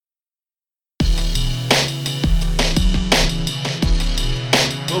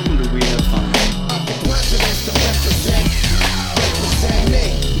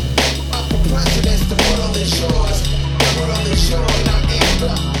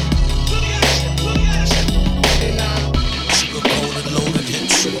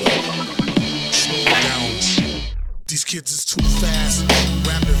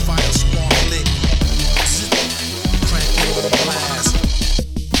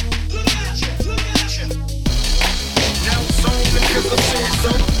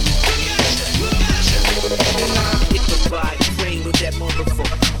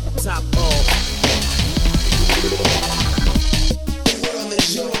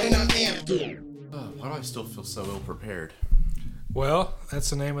Why do I still feel so ill prepared? Well, that's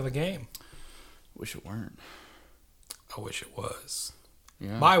the name of the game. Wish it weren't. I wish it was.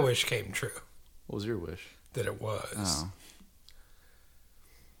 Yeah. My wish came true. What was your wish? That it was. Oh.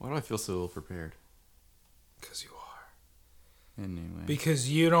 Why do I feel so ill prepared? Because you are. Anyway. Because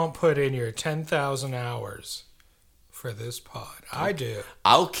you don't put in your 10,000 hours for this pod. I do.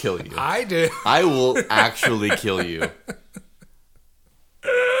 I'll kill you. I do. I will actually kill you.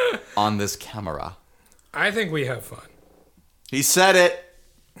 On this camera. I think we have fun. He said it.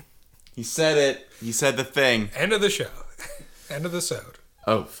 He said it. He said the thing. End of the show. End of the sode.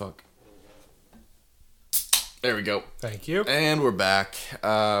 Oh, fuck. There we go. Thank you. And we're back.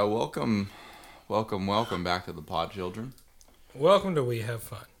 Welcome back to the pod, children. Welcome to We Have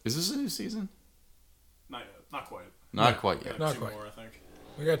Fun. Is this a new season? Not quite. Not quite yet. Not Two quite. more, I think.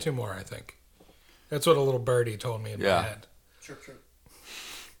 We got two more, I think. That's what a little birdie told me in my head. Sure.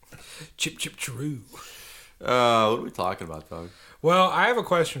 Chip, chip, chiroo. What are we talking about, Doug? Well, I have a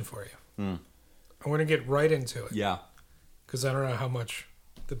question for you. Hmm. I want to get right into it. Yeah. Because I don't know how much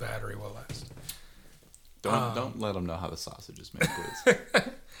the battery will last. Don't let them know how the sausage is made, please.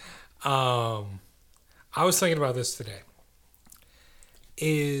 I was thinking about this today.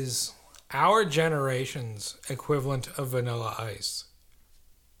 Is our generation's equivalent of Vanilla Ice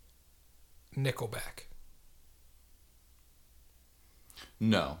Nickelback?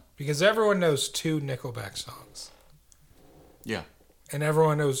 No. Because everyone knows two Nickelback songs. Yeah. And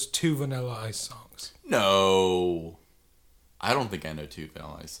everyone knows two Vanilla Ice songs. No. I don't think I know two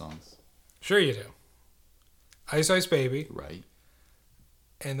Vanilla Ice songs. Sure you do. Ice Ice Baby. Right.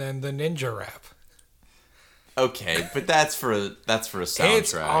 And then the Ninja Rap. Okay, but that's for a soundtrack.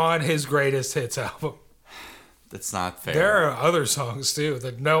 It's on his greatest hits album. That's not fair. There are other songs too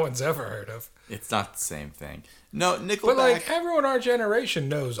that no one's ever heard of. It's not the same thing. No, Nickelback. But like everyone our generation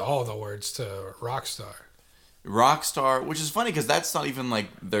knows all the words to Rockstar. Rockstar, which is funny because that's not even like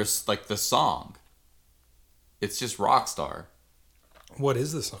there's like the song. It's just Rockstar. What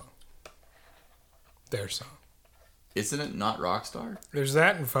is the song? Their song. Isn't it not Rockstar? There's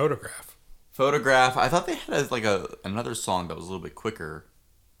that and Photograph. Photograph. I thought they had another song that was a little bit quicker.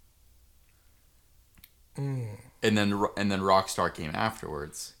 And then Rockstar came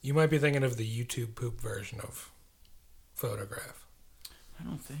afterwards. You might be thinking of the YouTube poop version of Photograph. I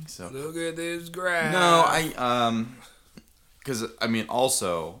don't think so. Look at this graph. No, because I mean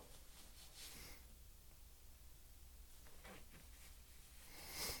also.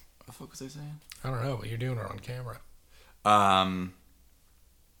 What the fuck was I saying? I don't know, but you're doing it on camera. Now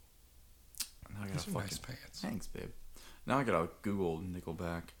I gotta These are nice pants. Thanks, babe. Now I gotta Google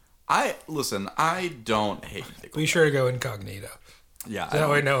Nickelback. I don't hate Nickelback. Be sure to go incognito. Yeah, That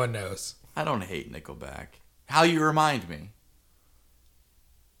way no one knows. I don't hate Nickelback. How you remind me?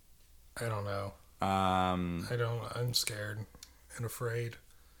 I don't know. I'm scared and afraid.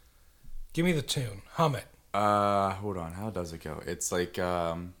 Give me the tune. Hum it. Hold on. How does it go? It's like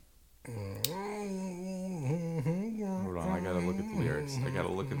Hold on, I gotta look at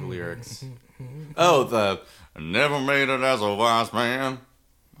the lyrics. Oh, the never made it as a wise man.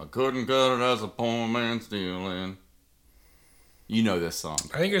 I couldn't cut it as a poor man stealing. You know this song.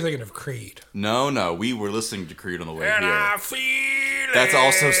 I think you're thinking of Creed. No, we were listening to Creed on the way And here. I feel That's it.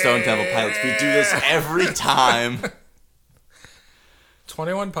 also Stone Temple Pilots. We do this every time.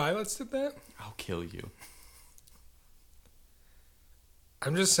 21 Pilots did that? I'll kill you.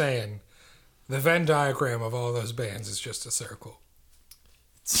 I'm just saying, the Venn diagram of all those bands is just a circle.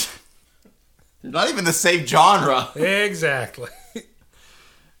 They're not even the same genre. Exactly.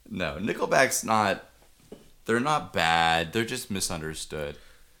 No, Nickelback's not. They're not bad. They're just misunderstood.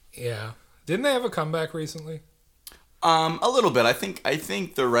 Yeah. Didn't they have a comeback recently? A little bit. I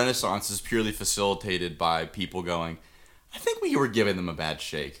think the Renaissance is purely facilitated by people going, I think we were giving them a bad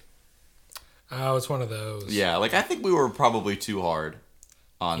shake. Oh, it's one of those. Yeah, like I think we were probably too hard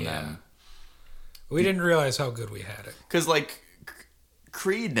on them. We didn't realize how good we had it. Because, like,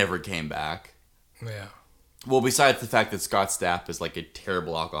 Creed never came back. Yeah. Well, besides the fact that Scott Stapp is, like, a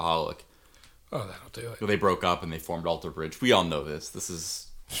terrible alcoholic. Oh, that'll do it. They broke up and they formed Alter Bridge. We all know this. This is...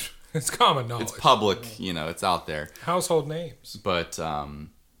 It's common knowledge. It's public, it's out there. Household names. But, no,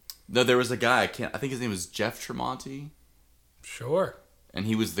 there was a guy, I think his name was Jeff Tremonti. Sure. And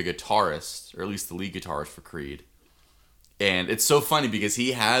he was the guitarist, or at least the lead guitarist for Creed. And it's so funny because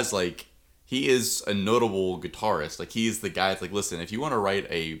he is a notable guitarist. Like, he's the guy that's like, listen, if you want to write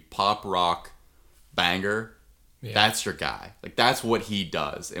a pop rock banger, that's your guy. Like, that's what he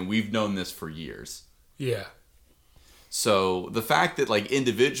does. And we've known this for years. Yeah. So the fact that, like,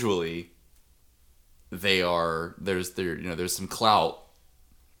 individually there's some clout.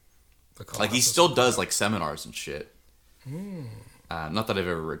 Like, he still does, like, seminars and shit. Not that I've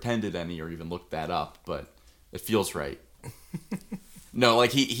ever attended any or even looked that up, but it feels right. No,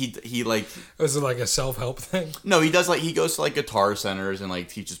 like, he like... Is it like a self-help thing? No, he does, like, he goes to, like, guitar centers and, like,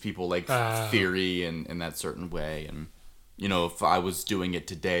 teaches people, like, theory and in that certain way. And, you know, if I was doing it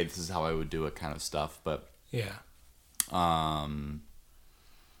today, this is how I would do it kind of stuff. But, yeah.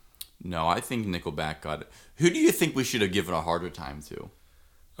 No, I think Nickelback got it. Who do you think we should have given a harder time to?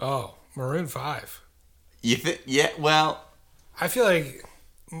 Oh, Maroon 5. You think? Yeah, well... I feel like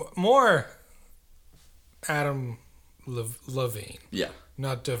more Adam Levine. Yeah.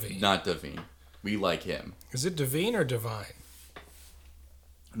 Not Devine. Not Devine. We like him. Is it Devine or Divine?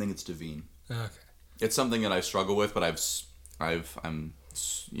 I think it's Devine. Okay. It's something that I struggle with, but I'm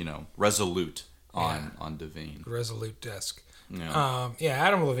resolute on Devine. Resolute desk. Yeah.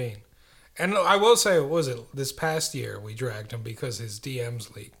 Adam Levine. And I will say, what was it, this past year we dragged him because his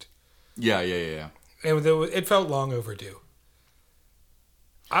DMs leaked. Yeah. And it felt long overdue.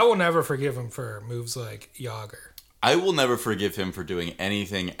 I will never forgive him for moves like Yager. I will never forgive him for doing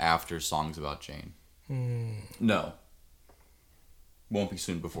anything after Songs About Jane. No. Won't be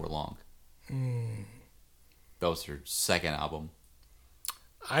soon before long. That was their second album.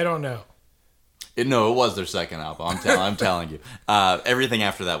 I don't know. It was their second album. I'm telling you. Everything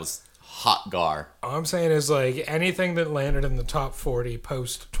after that was hot gar. All I'm saying is, like, anything that landed in the top 40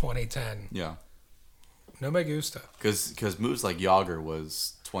 post 2010. Yeah. No me gusta. Because moves like Yager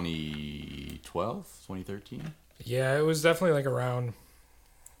was 2012, 2013. Yeah, it was definitely like around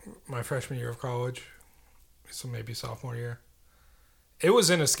my freshman year of college, so maybe sophomore year. It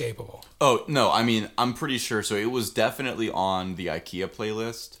was inescapable. Oh no, I mean I'm pretty sure. So it was definitely on the IKEA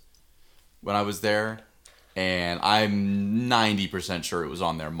playlist when I was there, and I'm 90% sure it was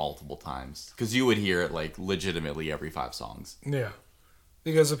on there multiple times because you would hear it like legitimately every 5 songs. Yeah.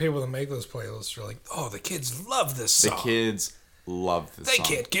 Because the people that make those playlists are like, oh, the kids love this song. The kids love this song.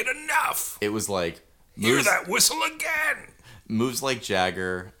 They can't get enough. It was like... Hear that whistle again! Moves like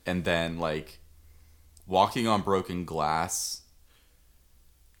Jagger, and then, like, Walking on Broken Glass,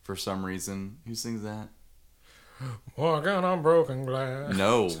 for some reason. Who sings that? Walking on Broken Glass.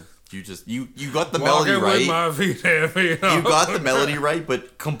 No. You got the melody right. With my feet heavy. You got the melody right,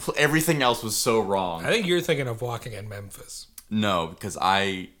 but everything else was so wrong. I think you're thinking of Walking in Memphis. No, because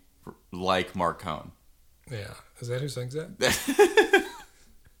I like Mark Cohn. Yeah. Is that who sings that?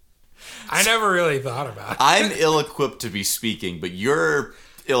 I never really thought about it. I'm ill-equipped to be speaking, but you're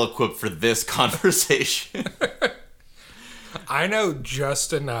ill-equipped for this conversation. I know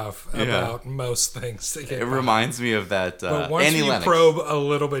just enough about most things to get It reminds me of that but once Annie you Lennox. Probe a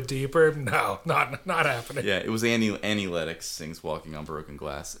little bit deeper, no, not happening. Yeah, it was Annie Lennox sings Walking on Broken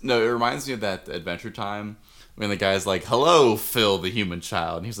Glass. No, it reminds me of that Adventure Time when the guy's like, hello, Phil, the human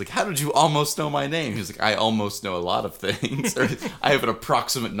child. And he's like, how did you almost know my name? He's like, I almost know a lot of things. Or, I have an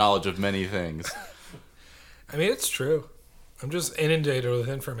approximate knowledge of many things. I mean, it's true. I'm just inundated with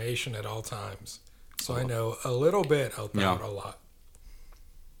information at all times. So I know a little bit about a lot.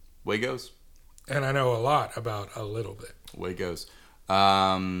 Way goes. And I know a lot about a little bit. Way goes.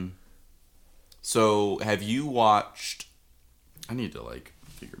 So have you watched... I need to, like,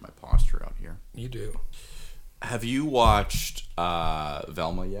 figure my posture out here. You do. Have you watched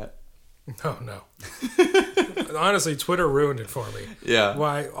Velma yet? No. Honestly, Twitter ruined it for me. Yeah.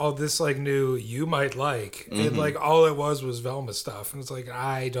 Why all this like new you might like. Mm-hmm. And like all it was Velma stuff. And it's like,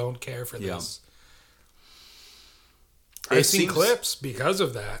 I don't care for this. I've seen clips because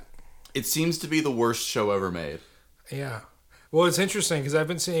of that. It seems to be the worst show ever made. Yeah. Well, it's interesting because I've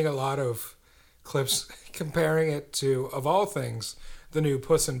been seeing a lot of clips comparing it to, of all things, the new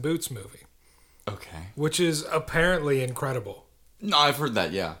Puss in Boots movie. Okay. Which is apparently incredible. No, I've heard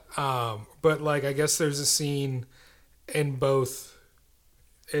that, yeah. But, like, I guess there's a scene in both,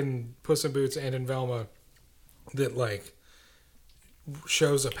 in Puss in Boots and in Velma, that, like,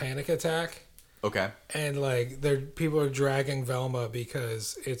 shows a panic attack. Okay. And, like, people are dragging Velma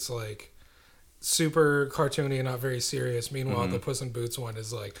because it's, like, super cartoony and not very serious. Meanwhile, the Puss in Boots one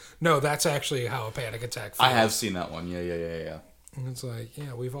is like, no, that's actually how a panic attack feels. I have seen that one. Yeah. And it's like,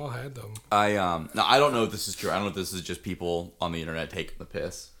 yeah, we've all had them. Now I don't know if this is true. I don't know if this is just people on the internet taking the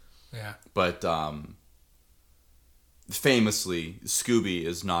piss. Yeah. But famously, Scooby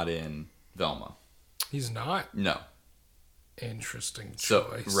is not in Velma. He's not? No. Interesting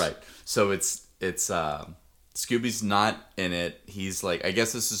choice. Right. So it's Scooby's not in it. He's like, I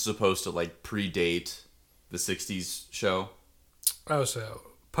guess this is supposed to like predate the 60s show. Oh, so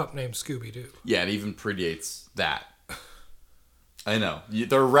pup named Scooby-Doo. Yeah, it even predates that. I know.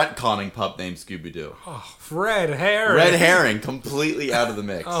 They're retconning pup named Scooby Doo. Oh, red herring. Red herring, completely out of the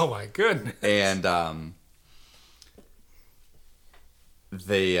mix. Oh my goodness. And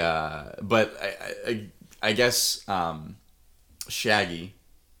they, but I guess Shaggy,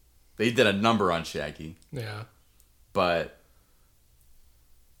 they did a number on Shaggy, Yeah. but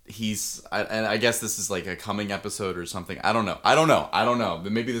and I guess this is like a coming episode or something. I don't know.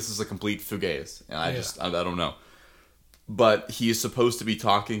 But maybe this is a complete fugazi, and I don't know. But he is supposed to be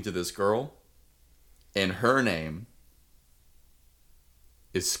talking to this girl, and her name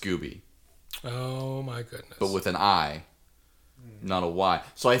is Scooby. Oh my goodness. But with an I, not a Y.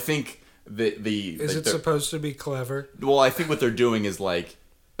 So I think is it supposed to be clever? Well, I think what they're doing is like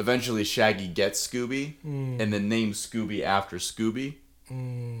eventually Shaggy gets Scooby and then names Scooby after Scooby,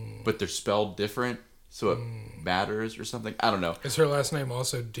 but they're spelled different, so it matters or something. I don't know. Is her last name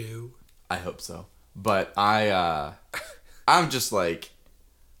also Dew? I hope so. But I'm just like,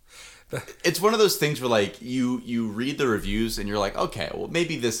 it's one of those things where like you read the reviews and you're like, okay, well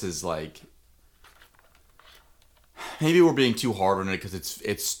maybe this is like, maybe we're being too hard on it because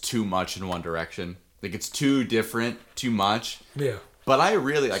it's too much in one direction. Like it's too different, too much. Yeah. But I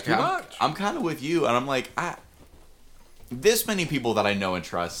really like. Too much. I'm kind of with you, and I'm like, this many people that I know and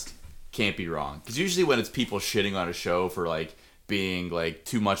trust can't be wrong. Because usually when it's people shitting on a show for like being like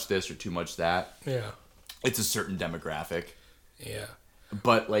too much this or too much that, Yeah. it's a certain demographic. Yeah.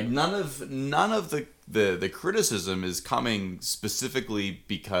 But like none of the criticism is coming specifically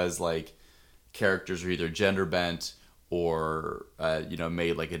because like characters are either gender bent or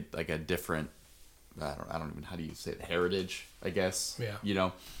made like a different, I don't even, how do you say it, heritage, I guess.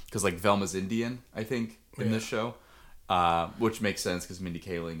 Yeah. Because like Velma's Indian, I think, in this show, which makes sense because Mindy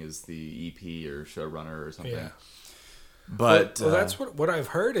Kaling is the EP or showrunner or something. Yeah. But well, that's what I've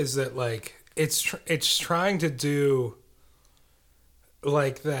heard is that like it's trying to do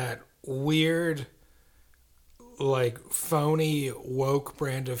like that weird, like phony woke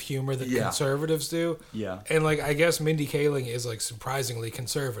brand of humor that conservatives do. Yeah. And like I guess Mindy Kaling is like surprisingly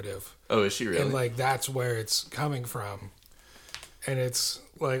conservative. Oh, is she really? And like that's where it's coming from. And it's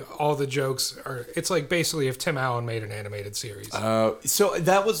like all the jokes are, it's like basically if Tim Allen made an animated series. So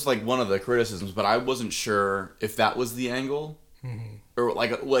that was like one of the criticisms, but I wasn't sure if that was the angle or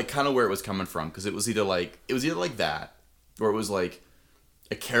like kind of where it was coming from, because it was either like that, or it was like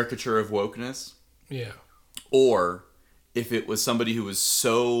a caricature of wokeness. Yeah. Or if it was somebody who was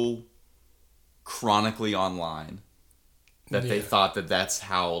so chronically online that they thought that that's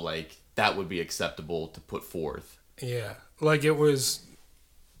how like that would be acceptable to put forth. Yeah. Like it was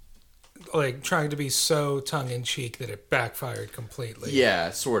like trying to be so tongue-in-cheek that it backfired completely.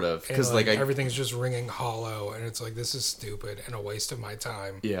 Yeah, sort of. Because like everything's just ringing hollow, and it's like, this is stupid and a waste of my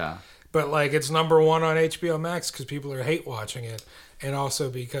time. Yeah. But like it's number one on HBO Max because people are hate watching it, and also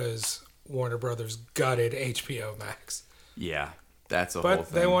because Warner Brothers gutted HBO Max. Yeah, that's a but whole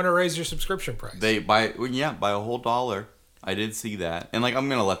thing. But they want to raise your subscription price. They by a whole $1. I did see that, and like I'm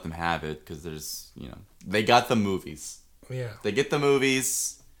gonna let them have it because there's they got the movies. Yeah, they get the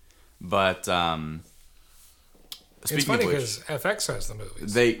movies, but it's funny because FX has the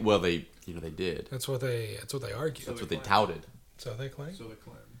movies. They did. That's what they argued. That's what they touted. So they claim.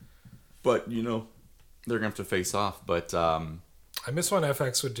 But they're gonna have to face off. But I miss when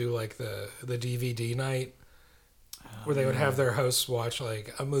FX would do like the DVD night, where they would have their hosts watch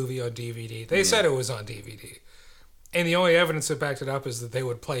like a movie on DVD. They said it was on DVD, and the only evidence that backed it up is that they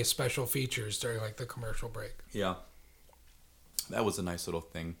would play special features during like the commercial break. Yeah, that was a nice little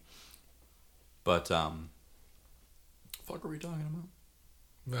thing. But what the fuck are we talking about?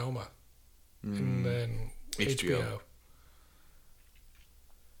 Velma, and then HBO.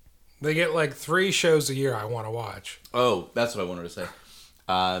 They get like 3 shows a year I want to watch. Oh, that's what I wanted to say.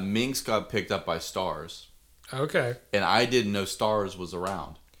 Minx got picked up by Starz. Okay. And I didn't know Starz was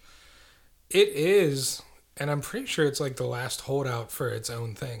around. It is, and I'm pretty sure it's like the last holdout for its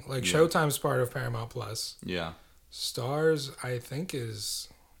own thing. Like Showtime's part of Paramount Plus. Yeah. Starz, I think, is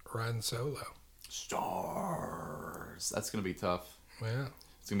run solo. Starz. That's going to be tough. Yeah.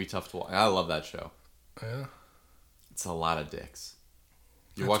 It's going to be tough to watch. I love that show. Yeah. It's a lot of dicks.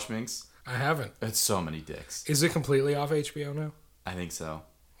 You watch Minx? I haven't. It's so many dicks. Is it completely off HBO now? I think so.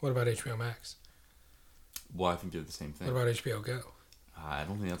 What about HBO Max? Well, I think they're the same thing. What about HBO Go? I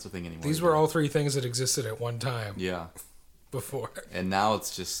don't think that's a thing anymore. These were all 3 things that existed at one time. Yeah. Before. And now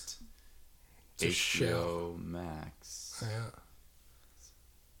it's just it's HBO Max. Yeah.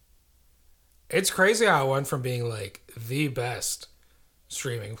 It's crazy how it went from being like the best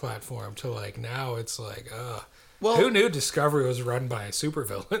streaming platform to like now it's like, Well, Who knew Discovery was run by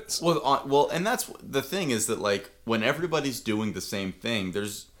supervillains? well, and that's the thing is that like when everybody's doing the same thing,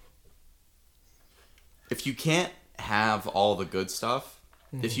 if you can't have all the good stuff,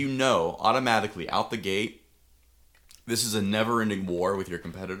 if you know automatically out the gate, this is a never-ending war with your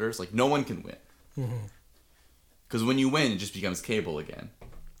competitors. Like no one can win, because when you win, it just becomes cable again.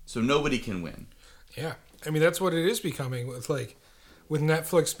 So nobody can win. Yeah. I mean, that's what it is becoming with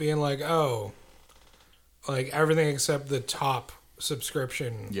Netflix being like, oh, like everything except the top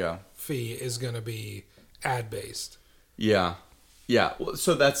subscription fee is going to be ad-based. Yeah. Yeah. Well,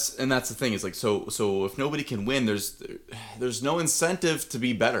 so that's the thing is like, so if nobody can win, there's no incentive to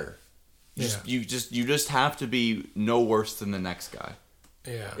be better. You just have to be no worse than the next guy.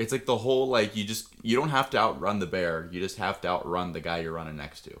 Yeah. It's like the whole, like, you don't have to outrun the bear. You just have to outrun the guy you're running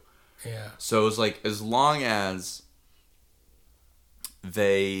next to. Yeah. So it's like, as long as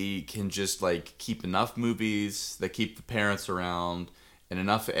they can just, like, keep enough movies that keep the parents around and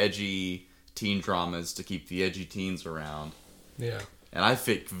enough edgy teen dramas to keep the edgy teens around. Yeah. And I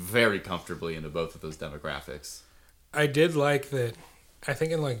fit very comfortably into both of those demographics. I did like that, I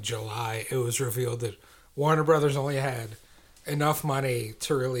think in like July, it was revealed that Warner Brothers only had enough money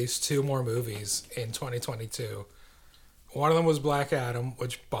to release 2 more movies in 2022. One of them was Black Adam,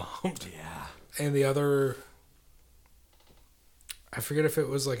 which bombed. Yeah. And the other, I forget if it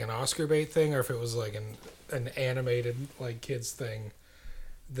was like an Oscar bait thing or if it was like an animated like kids thing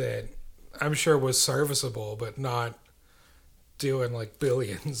that I'm sure was serviceable, but not doing like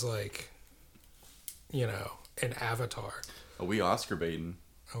billions like, you know, an Avatar. Are we Oscar baiting?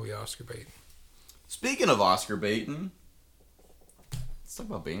 Are we Oscar baiting? Speaking of Oscar baiting, let's talk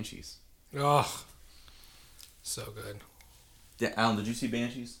about Banshees. Oh, so good. Yeah, Alan, did you see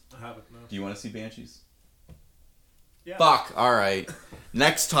Banshees? I haven't, no. Do you want to see Banshees? Yeah. Fuck, alright.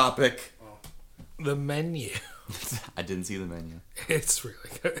 Next topic. The Menu. I didn't see the menu. It's really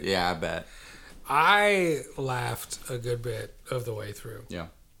good. Yeah, I bet. I laughed a good bit of the way through. Yeah.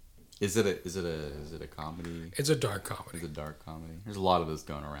 Is it a comedy? It's a dark comedy. It's a dark comedy. There's a lot of those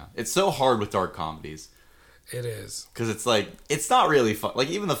going around. It's so hard with dark comedies. It is. Because it's like, it's not really fun. Like,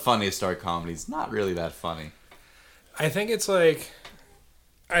 even the funniest dark comedies, not really that funny. I think it's like,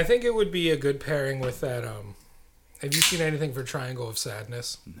 I think it would be a good pairing with that. Have you seen anything for Triangle of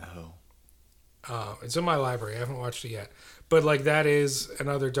Sadness? No. It's in my library. I haven't watched it yet. But like that is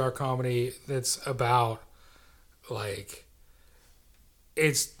another dark comedy that's about like,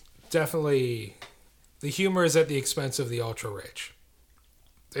 it's definitely, the humor is at the expense of the ultra rich.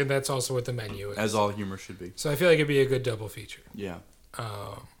 And that's also what The Menu is. As all humor should be. So I feel like it'd be a good double feature. Yeah.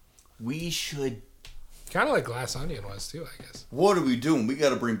 We should... Kind of like Glass Onion was too, I guess. What are we doing? We got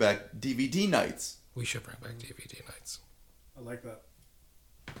to bring back DVD nights. We should bring back DVD nights. I like that.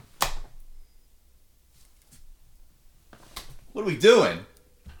 What are we doing?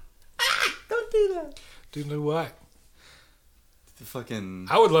 Don't do that. Do what? The fucking...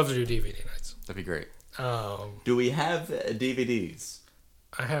 I would love to do DVD nights. That'd be great. Um, Do we have DVDs?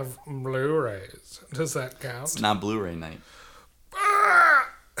 I have Blu-rays. Does that count? It's not Blu-ray night. I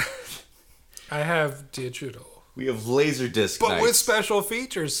have digital. We have Laserdisc But nights. with special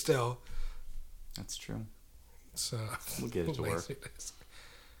features still. That's true. So We'll get it to work. Laserdisc.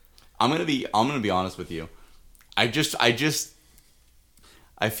 I'm gonna be honest with you. I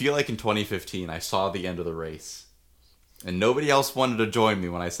feel like in 2015 I saw the end of the race, and nobody else wanted to join me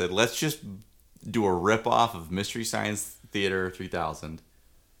when I said let's just do a rip-off of Mystery Science Theater 3000,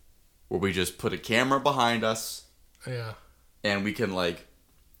 where we just put a camera behind us, Yeah. and we can like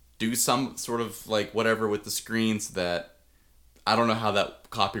do some sort of like whatever with the screens that I don't know how that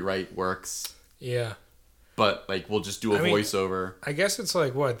copyright works, Yeah. but like we'll just do a voiceover. I guess it's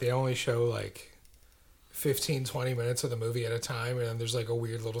like what? They only show like 15, 20 minutes of the movie at a time, and then there's like a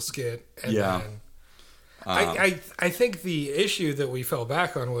weird little skit. And Yeah. then I think the issue that we fell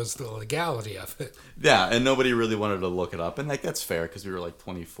back on was the legality of it. Yeah, and nobody really wanted to look it up, and like that's fair because we were like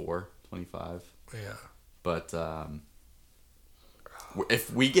 24, 25. Yeah. But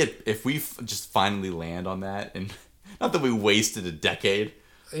if we just finally land on that, and not that we wasted a decade,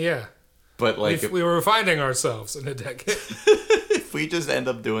 Yeah. but like we were finding ourselves in a decade. if we just end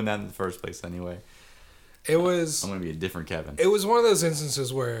up doing that in the first place anyway, It was I'm gonna be a different Kevin. it was one of those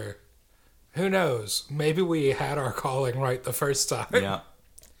instances where, who knows, maybe we had our calling right the first time. Yeah,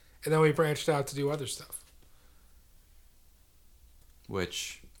 And then we branched out to do other stuff.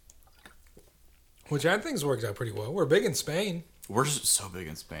 which Which I think's worked out pretty well. We're big in Spain. we're so big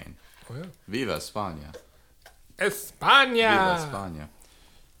in Spain. Oh, yeah. Viva España! España! Viva España!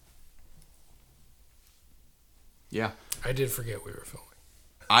 Yeah. I did forget we were filming.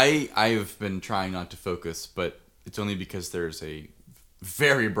 I've been trying not to focus, but It's only because there's a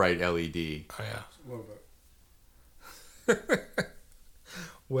very bright LED. Oh yeah. A little bit.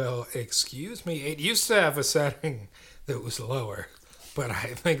 Well, excuse me. It used to have a setting that was lower, but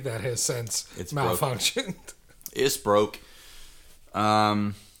I think that has since It's malfunctioned. It's broke. What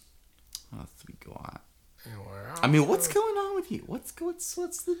else we go on? I mean, what's going on with you? What's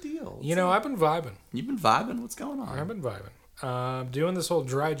the deal? You know, I've been vibing. You've been vibing. What's going on? I've been vibing. Doing this whole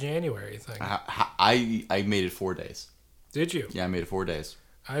dry January thing. I made it 4 days. Did you? Yeah, I made it 4 days.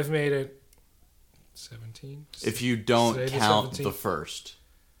 I've made it 17. If you don't Today the count 17th. the first,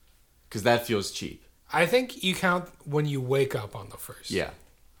 because that feels cheap. I think you count when you wake up on the first. Yeah.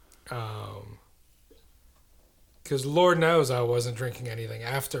 Because Lord knows I wasn't drinking anything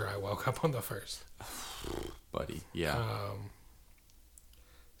after I woke up on the first. Buddy. Yeah.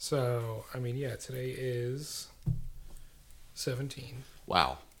 So, I mean, yeah, today is 17.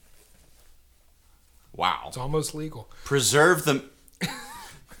 Wow. It's almost legal. Preserve the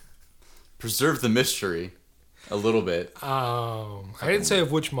mystery a little bit. I didn't say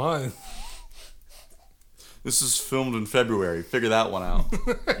of which month. This is filmed in February. Figure that one out.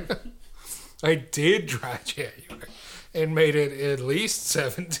 I did dry January and made it at least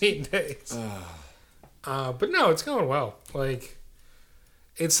 17 days. But no, it's going well. Like,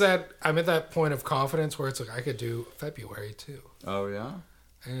 it's that I'm at that point of confidence where it's like I could do February too. Oh yeah.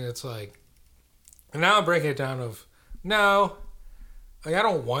 And it's like, and now I'm breaking it down of, no, like I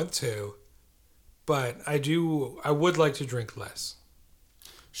don't want to, but I would like to drink less.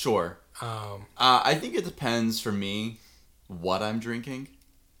 Sure. I think it depends for me what I'm drinking.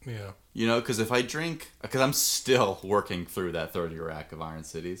 Yeah. You know, because if I drink, because I'm still working through that 30 rack of Iron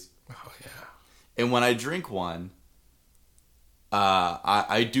Cities. Oh, yeah. And when I drink one,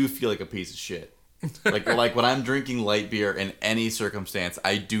 I do feel like a piece of shit. like when I'm drinking light beer in any circumstance,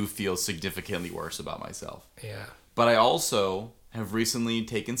 I do feel significantly worse about myself. Yeah. But I also have recently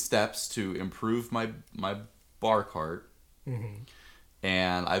taken steps to improve my bar cart. Mm-hmm.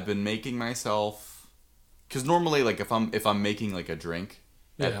 And I've been making myself, because normally like if I'm making like a drink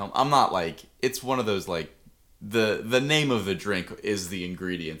at home, I'm not like, it's one of those like the name of the drink is the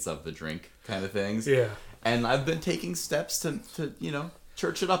ingredients of the drink kind of things. Yeah. And I've been taking steps to you know,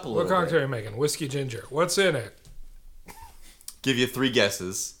 church it up a little What bit. cocktail are you making? Whiskey ginger. What's in it? Give you 3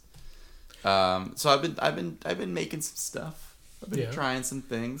 guesses. So I've been making some stuff. I've been trying some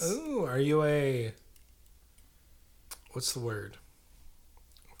things. Ooh, are you what's the word?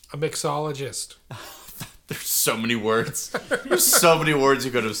 A mixologist. There's so many words. There's so many words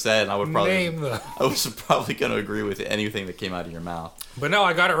you could have said, and I would probably Name them. I was probably going to agree with anything that came out of your mouth. But no,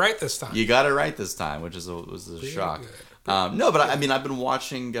 I got it right this time. You got it right this time, which was a shock. No, but I mean, I've been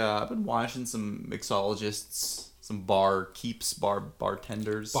watching some mixologists, some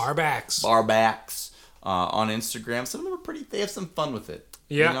bartenders, Barbacks. barbacks on Instagram. Some of them are pretty. They have some fun with it.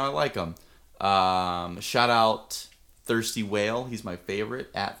 Yeah. You know, I like them. Shout out Thirsty Whale. He's my favorite.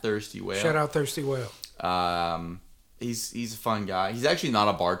 At Thirsty Whale. Shout out Thirsty Whale. He's a fun guy. He's actually not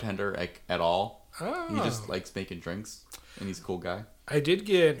a bartender at all. Oh. He just likes making drinks, and he's a cool guy. I did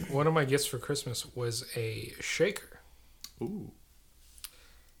get one of my gifts for Christmas was a shaker. Ooh.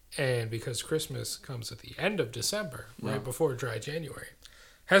 And because Christmas comes at the end of December, right before dry January,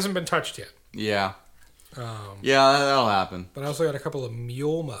 hasn't been touched yet. Yeah. Yeah, that'll happen. But I also got a couple of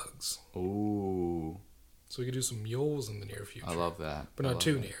mule mugs. Ooh. So we could do some mules in the near future. I love that. But not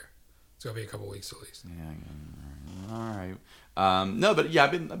too near. It's going to be a couple weeks at least. Yeah. All right. No, but yeah,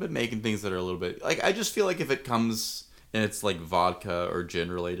 I've been making things that are a little bit like, I just feel like if it comes and it's like vodka or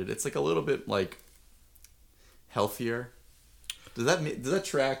gin related, it's like a little bit like healthier. Does that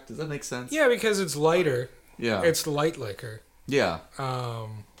track? Does that make sense? Yeah, because it's lighter. Yeah. It's light liquor. Yeah.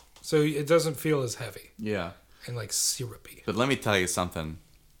 So it doesn't feel as heavy Yeah. and like syrupy. But let me tell you something.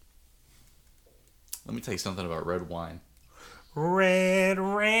 About red wine. Red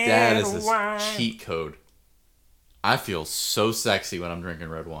That is this wine. cheat code. I feel so sexy when I'm drinking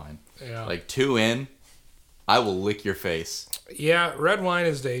red wine. Yeah. Like 2 in, I will lick your face. Yeah, red wine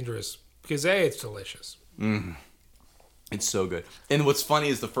is dangerous because A, it's delicious. It's so good. And what's funny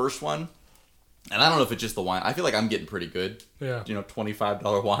is the first one, and I don't know if it's just the wine. I feel like I'm getting pretty good. Yeah. You know,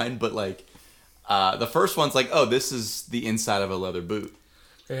 $25 wine, but like the first one's like, oh, this is the inside of a leather boot.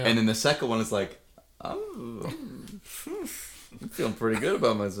 Yeah. And then the second one is like, oh, I'm feeling pretty good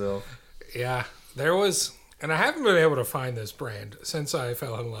about myself. Yeah, there was, and I haven't been able to find this brand since I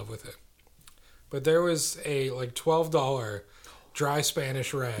fell in love with it. But there was a like $12 dry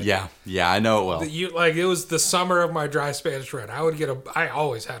Spanish red. Yeah, I know it well. It was the summer of my dry Spanish red. I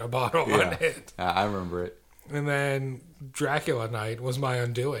always had a bottle on it. I remember it. And then Dracula Night was my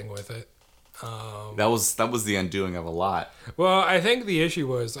undoing with it. That was the undoing of a lot. Well, I think the issue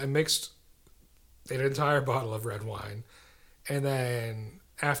was I mixed an entire bottle of red wine, and then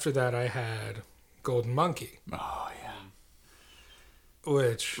after that I had Golden Monkey, Oh yeah.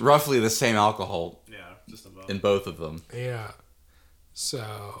 which Roughly the same alcohol Yeah, just about. in both of them. yeah. So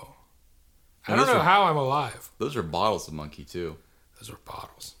I And don't those know are- how I'm alive. Those are bottles of Monkey too. Those were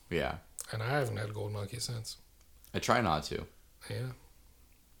bottles, Yeah. and I haven't had Golden Monkey since. I try not to. Yeah.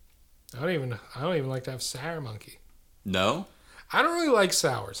 I don't even like to have Sour Monkey. No? I don't really like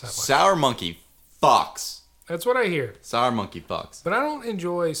sours that much. Sour Monkey fucks. That's what I hear. Sour Monkey fucks. But I don't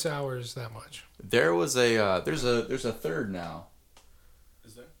enjoy sours that much. There was there's a third now.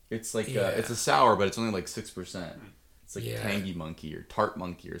 Is there? It's like Yeah. it's a sour, but it's only like 6%. It's like Yeah. Tangy Monkey or Tart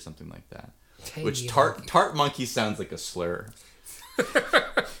Monkey or something like that. Tangy Which Monkey. Tart Monkey sounds like a slur.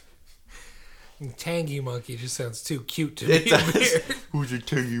 Tangy Monkey just sounds too cute to It be does. weird. Who's a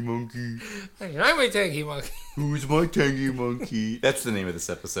Tangy Monkey? Hey, I'm a Tangy Monkey. Who's my Tangy Monkey? That's the name of this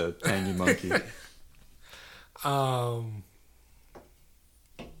episode, Tangy Monkey.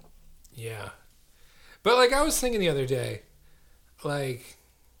 Yeah. But like I was thinking the other day, like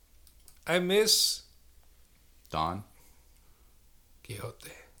I miss Don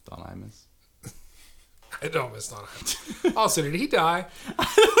Quixote. Imus. I don't miss Don Imus. Also, did he die?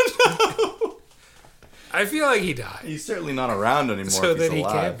 I don't know. I feel like he died. He's certainly not around anymore. So if he's that he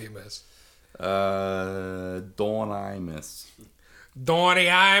alive. can't be missed. Don Imus. Donny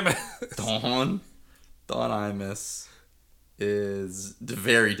Imus. Don Imus is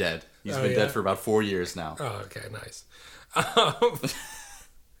very dead. He's Oh, been yeah? dead for about 4 years now. Oh, okay, nice.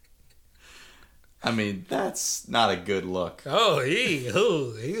 I mean, that's not a good look. He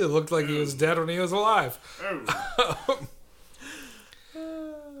looked like he was dead when he was alive. Oh,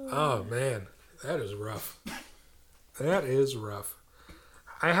 Oh man, that is rough. That is rough.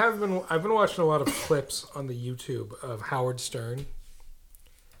 I've been watching a lot of clips on the YouTube of Howard Stern.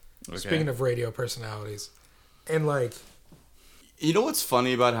 Okay. Speaking of radio personalities, and like You know what's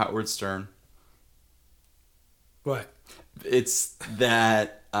funny about Howard Stern? what? It's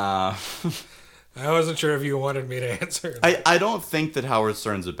that I wasn't sure if you wanted me to answer. I don't think that Howard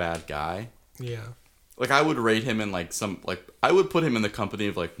Stern's a bad guy. Yeah, Like I would rate him in like I would put him in the company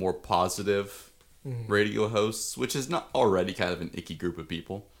of like more positive radio hosts, which is not already kind of an icky group of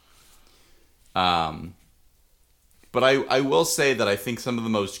people. But I will say that I think some of the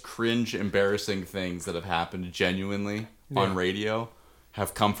most cringe, embarrassing things that have happened genuinely on Yeah. radio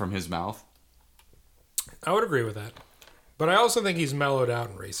have come from his mouth. I would agree with that. But I also think he's mellowed out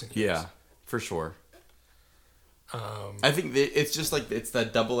in recent years. Yeah, for sure. I think that it's just like it's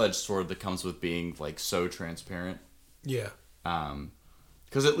that double-edged sword that comes with being like so transparent. Yeah.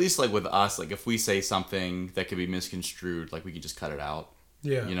 Because at least like with us, like if we say something that could be misconstrued, like we could just cut it out.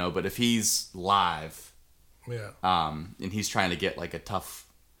 Yeah. You know, but if he's live, Yeah. and he's trying to get like a tough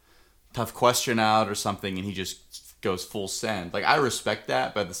question out or something, and he just goes full send. Like I respect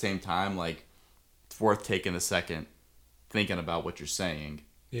that, but at the same time, like it's worth taking a second, thinking about what you're saying.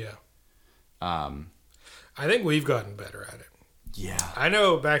 Yeah. Um, I think we've gotten better at it. yeah. I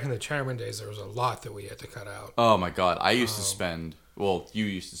know back in the chairman days there was a lot that we had to cut out. Oh my god, I used to spend. Well, you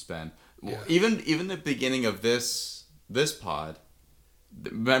used to spend. Yeah. Even the beginning of this pod.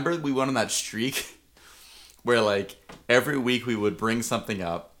 Remember we went on that streak where like every week we would bring something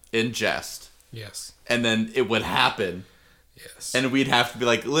up in jest, Yes. and then it would happen, Yes. and we'd have to be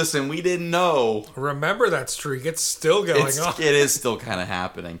like, "Listen, we didn't know." Remember that streak? It's still going on. It is still kind of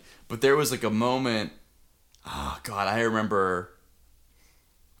happening, but there was like a moment. Oh god, I remember.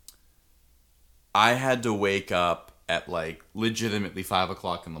 I had to wake up at like legitimately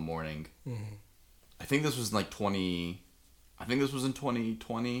 5:00 in the morning. Mm-hmm. I think this was in like 20. I think this was in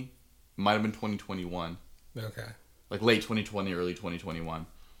 2020. Might have been 2021. Okay. Like late 2020, early 2021.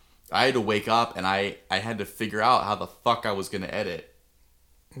 I had to wake up and I had to figure out how the fuck I was gonna edit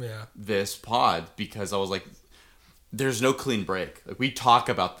Yeah. this pod because I was like, there's no clean break. Like we talk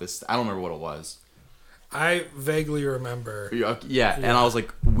about this. I don't remember what it was. I vaguely remember. Yeah, and I was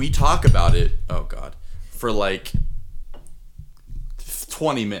like, we talk about it. Oh god, for like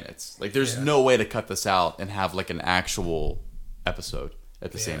 20 minutes. Like, there's Yeah. no way to cut this out and have like an actual episode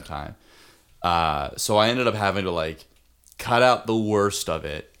at the same time. So I ended up having to like cut out the worst of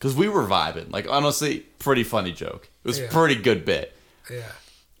it because we were vibing. Like, honestly, pretty funny joke. It was a Yeah. pretty good bit.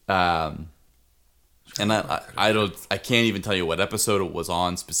 Yeah. And I can't even tell you what episode it was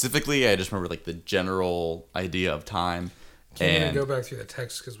on specifically. I just remember like the general idea of time. Can't even And go back through the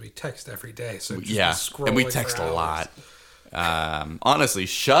text because we text every day. So just yeah, scrolling and we for text a hours. lot. Honestly,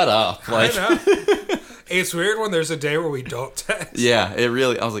 shut up. Like, I know. It's weird when there's a day where we don't text. Yeah, it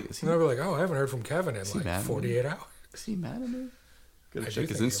really. I was like, is he, And I'll be like, oh, I haven't heard from Kevin in mad like at me? 48 hours. is he mad at me? Gotta I check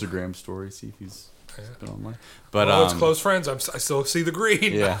do his think you're Instagram story, see if he's Yeah. been online. But Well, it's close friends. I still see the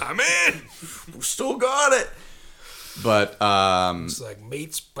green. Yeah. I'm in. we still got it. But It's like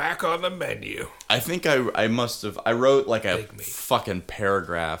meat's back on the menu. I think I must have. I wrote like a Big meat. fucking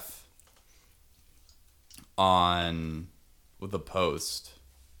paragraph on with a post.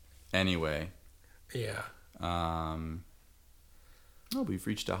 Anyway, Yeah. oh, we've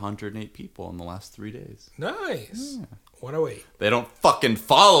reached 108 people in the last 3 days. Nice. 108. They don't fucking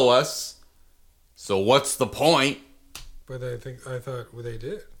follow us. So what's the point? But I thought they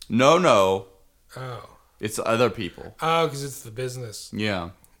did. No. Oh. It's other people. Oh, because it's the business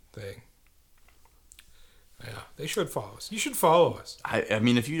Yeah. thing. Yeah, they should follow us. You should follow us. I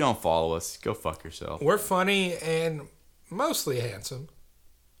mean, if you don't follow us, go fuck yourself. We're funny and mostly handsome.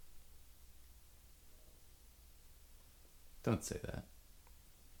 Don't say that.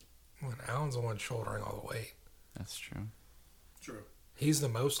 When Alan's the one shouldering all the weight. That's true. True. He's the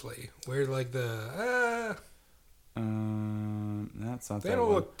mostly. We're like the. That's not They that don't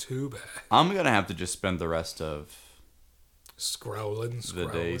one. look too bad. I'm gonna have to just spend the rest of Scrolling. the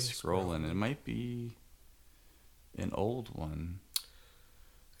day scrolling. It might be an old one.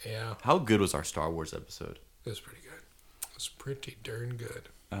 Yeah, How good was our Star Wars episode? it was pretty good. It was pretty darn good.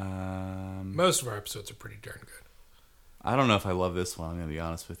 Most of our episodes are pretty darn good. I don't know if I love this one. I'm gonna be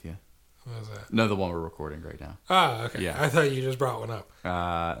honest with you. What was that? No, the one we're recording right now. Ah, okay. Yeah. I thought you just brought one up.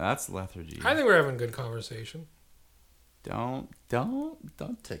 That's lethargy. I think we're having good conversation. Don't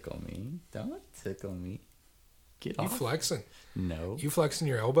tickle me. Don't tickle me. Get You off. flexing. No. You flexing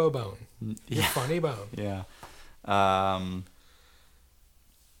your elbow bone. Your Yeah. funny bone. Yeah. No,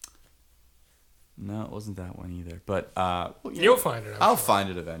 it wasn't that one either. But well, you You'll know, find it. I'll sure. find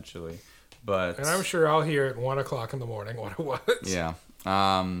it eventually. But And I'm sure I'll hear at 1 o'clock in the morning what it was. yeah.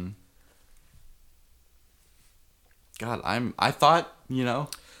 God, I thought, you know.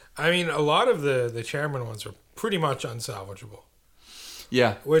 I mean, a lot of the chairman ones are pretty much unsalvageable.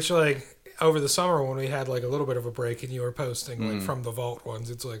 Yeah. Which, like, over the summer when we had, like, a little bit of a break and you were posting, like, from the vault ones,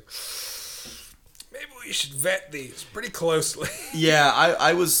 it's like, maybe we should vet these pretty closely. Yeah,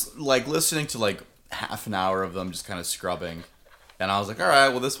 I was like listening to like half an hour of them just kind of scrubbing. And I was like, all right,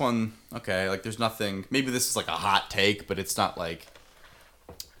 well, this one, okay, like there's nothing, maybe this is like a hot take, but it's not like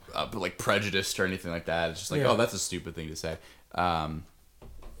prejudiced or anything like that. It's just like, Yeah. oh, that's a stupid thing to say.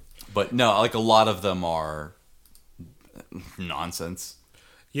 But no, like a lot of them are nonsense.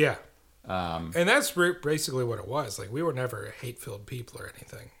 Yeah. And that's basically what it was. Like, we were never hate-filled people or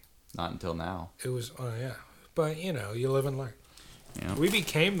anything. Not until now. It was, oh, yeah. But, you know, you live and learn. Yeah. We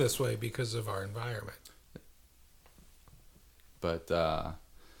became this way because of our environment. But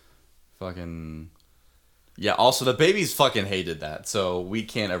fucking yeah. Also, the babies fucking hated that, so we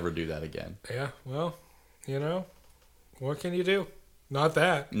can't ever do that again. Yeah, well, you know, what can you do? Not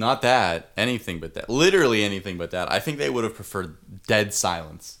that. Not that. Anything but that. Literally anything but that. I think they would have preferred dead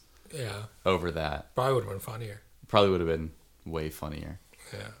silence Yeah, over that. probably would have been funnier. Probably would have been way funnier.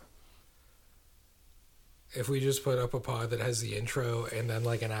 Yeah. If we just put up a pod that has the intro and then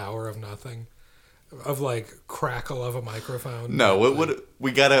like an hour of nothing, of like crackle of a microphone. No, like,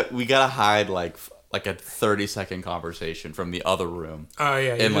 we gotta hide like a 30-second conversation from the other room. Oh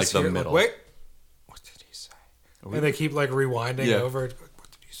yeah, you in, like, just the hear, middle. Wait, what did he say? we- And they keep like rewinding Yeah. over it.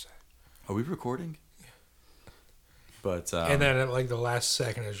 What did he say? Are we recording? Yeah. But And then at like the last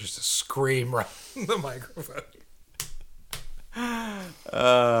second, it's just a scream right in the microphone.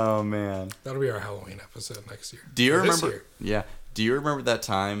 oh man. That'll be our Halloween episode next year. Do you Or this remember? year. Yeah. Do you remember that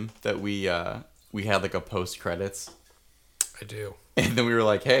time that we had like a post credits, I do. and then we were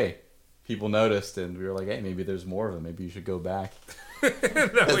like, hey, people noticed, and we were like, hey, maybe there's more of them. Maybe you should go back. No,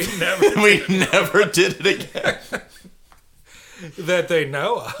 we never. We never did it again. That they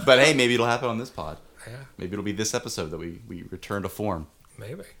know of. But hey, maybe it'll happen on this pod. Yeah, Maybe it'll be this episode that we return to form.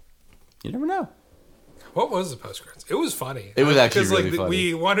 maybe. You never know. What was the post credits? It was funny. It was actually 'Cause, really funny.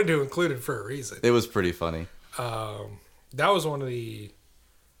 We wanted to include it for a reason. It was pretty funny. That was one of the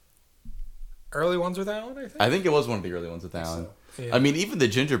early ones with Alan, I think. I think it was one of the early ones with Alan. Yeah. I mean, even the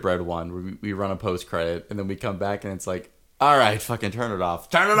gingerbread one, where we run a post credit, and then we come back, and it's like, all right, fucking turn it off.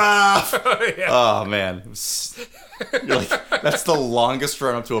 Turn it off! Yeah. Oh, man. You're like, that's the longest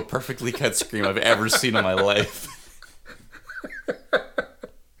run up to a perfectly cut scream I've ever seen in my life.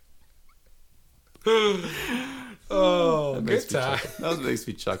 Oh, That good makes me time. chuckle. That makes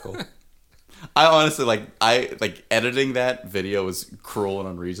me chuckle. I honestly like editing that video was cruel and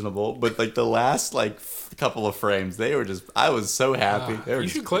unreasonable, but like the last couple of frames, they were just I was so happy. They were You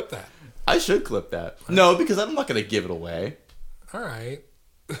just, should clip that. I should clip that. No, because I'm not gonna give it away. All right.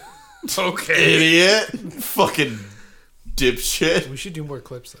 Okay. Idiot. Fucking dipshit. We should do more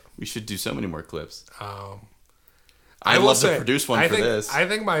clips though. We should do so many more clips. I I'd will love say, to produce one for this. I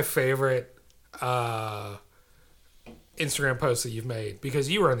think my favorite Instagram post that you've made, because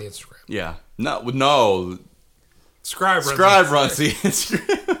you run the Instagram. Yeah. No. Scribe runs the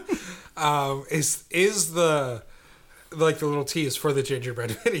Instagram. Is the little tease for the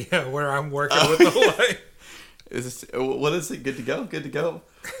gingerbread video where I'm working with the light. What is it? Good to go? Good to go?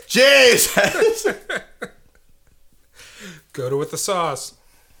 Jesus! Go to with the sauce.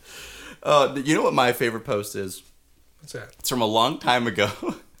 You know what my favorite post is? What's that? It's from a long time ago.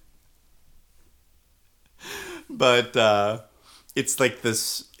 But it's like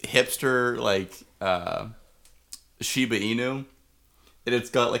this hipster, like, Shiba Inu. And it's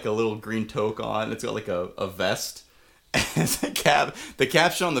got like a little green toque on. It's got like a vest. And the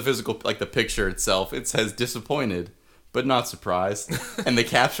caption on the physical, like the picture itself, it says disappointed, but not surprised. And the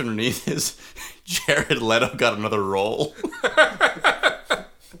caption underneath is Jared Leto got another role.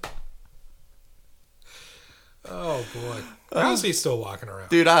 Oh boy. How's he still walking around?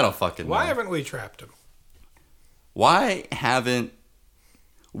 Dude, I don't fucking know. Why haven't we trapped him?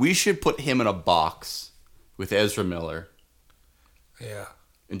 We should put him in a box with Ezra Miller Yeah.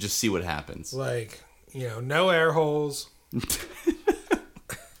 and just see what happens. Like, no air holes.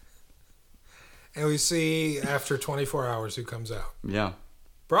 And we see after 24 hours who comes out. Yeah.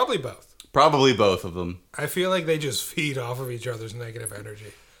 Probably both. Probably both of them. I feel like they just feed off of each other's negative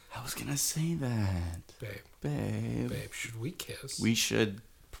energy. I was going to say that. Babe. Should we kiss? We should.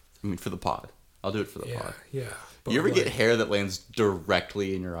 I mean, for the pod. I'll do it for the pod. Yeah. You ever get hair that lands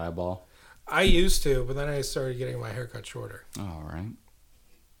directly in your eyeball? I used to, but then I started getting my hair cut shorter. All right.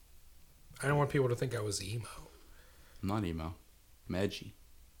 I don't want people to think I was emo. I'm not emo. I'm edgy.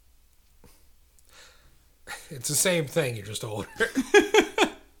 It's the same thing, you're just older.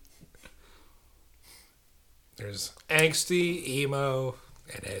 There's angsty, emo,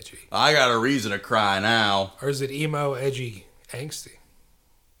 and edgy. I got a reason to cry now. Or is it emo, edgy, angsty?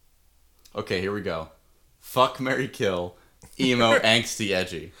 Okay, here we go. Fuck, marry, kill. Emo, angsty,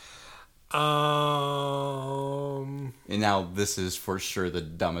 edgy. And now this is for sure the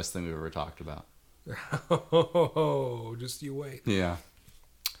dumbest thing we've ever talked about. Oh, just you wait. Yeah.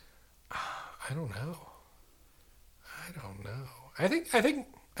 I don't know. I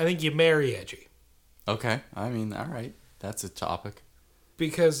think you marry edgy. Okay. I mean, all right. That's a topic.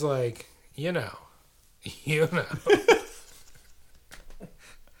 Because, like, you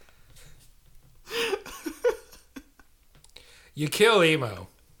kill emo.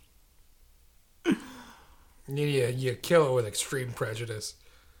 You kill it with extreme prejudice.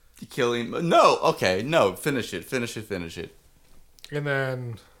 You kill him. No. Okay. No. Finish it. And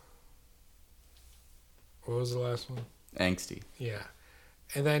then, what was the last one? Angsty. Yeah.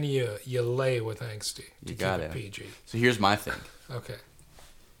 And then you lay with angsty. You got keep it. PG. So here's my thing. Okay.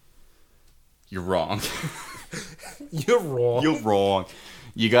 You're wrong. You're wrong. You're wrong.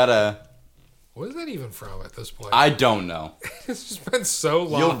 You gotta. What is that even from at this point? I don't know. It's just been so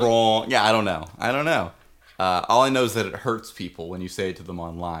long. You're wrong. Yeah, I don't know. All I know is that it hurts people when you say it to them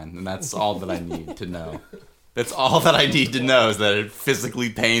online, and that's all that I need to know. That's all that I need to know is that it physically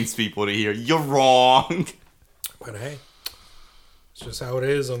pains people to hear, you're wrong. But hey, it's just how it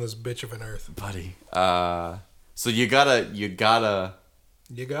is on this bitch of an earth. Buddy. So you gotta,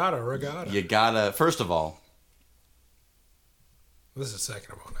 first of all. This is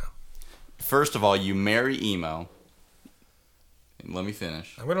second of all now. First of all, you marry emo. And let me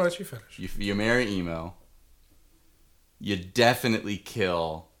finish. I'm going to let you finish. You marry emo. You definitely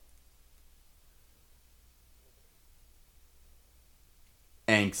kill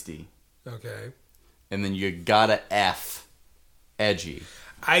angsty. Okay. And then you gotta F edgy.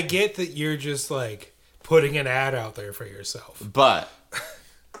 I get that you're just like putting an ad out there for yourself. But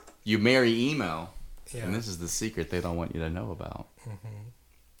you marry emo. Yeah. And this is the secret they don't want you to know about. Mm-hmm.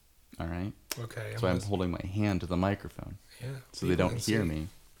 All right? Okay. That's why I'm holding my hand to the microphone. Yeah. So they don't hear me.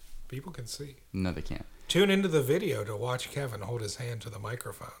 People can see. No, they can't. Tune into the video to watch Kevin hold his hand to the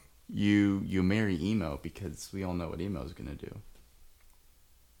microphone. You marry emo because we all know what emo is going to do.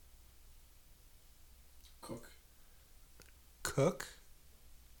 Cook?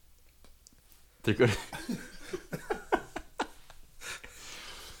 They're good.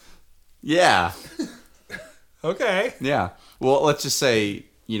 Yeah. Okay. Yeah. Well, let's just say,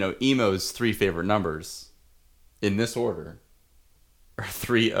 emo's 3 favorite numbers in this order are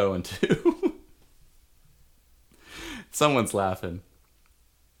 3, 0, and 2. Someone's laughing.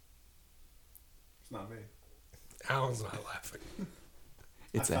 It's not me. Alan's not laughing.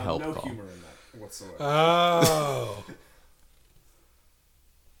 It's I a found help no call. humor in that whatsoever. Oh.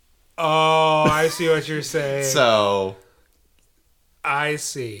 Oh, I see what you're saying. So, I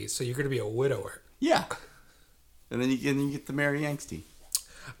see. So you're going to be a widower. yeah. And then you get the Mary Angsty.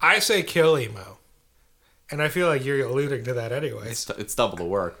 I say kill emo. And I feel like you're alluding to that anyways. It's double the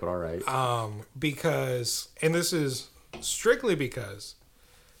work, but all right. Because, and this is strictly because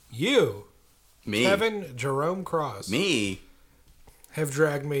you, Me. Kevin Jerome Cross, Me. have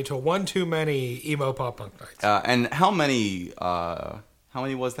dragged me to one too many emo pop punk nights. And how many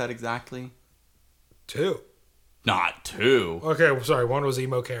was that exactly? 2. Not 2. Okay, well, sorry. One was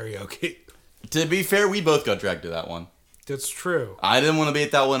emo karaoke. To be fair, we both got dragged to that one. That's true. I didn't want to be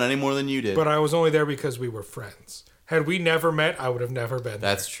at that one any more than you did. But I was only there because we were friends. Had we never met, I would have never been there.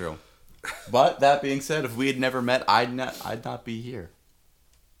 That's true. But that being said, if we had never met, I'd not be here.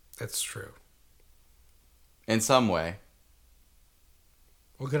 That's true. In some way.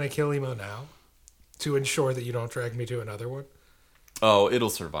 Well, can I kill emo now? To ensure that you don't drag me to another one? Oh, it'll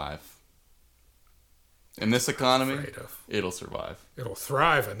survive. In this economy, Afraid of. it'll survive. It'll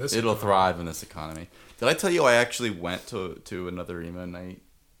thrive in this. It'll economy. thrive in this economy. Did I tell you I actually went to another emo night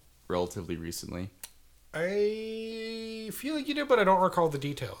relatively recently? I feel like you did, but I don't recall the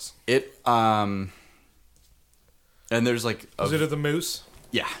details. And there's like Was it at the Moose?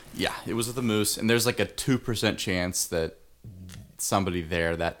 yeah, it was at the Moose, and there's like a 2% chance that somebody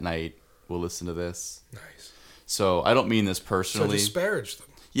there that night will listen to this. Nice. So I don't mean this So personally. disparage them.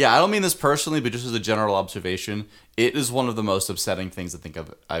 Yeah, I don't mean this personally, but just as a general observation, it is one of the most upsetting things I think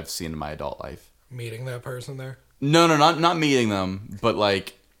I've seen in my adult life. Meeting that person there. No, not meeting them, but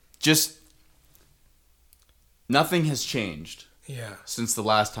like just nothing has changed Yeah. since the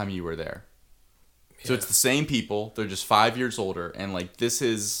last time you were there. So Yeah. it's the same people. They're just 5 years older, and like this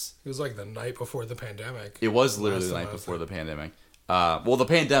is. It was like the night before the pandemic. It was literally the Last time night I was before there. the pandemic. Well, the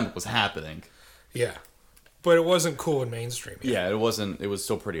pandemic was happening. Yeah. But it wasn't cool and mainstream yet. Yeah, it wasn't. It was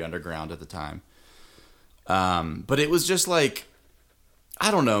still pretty underground at the time. But it was just like, I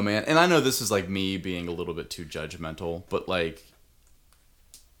don't know, man. And I know this is like me being a little bit too judgmental, but like,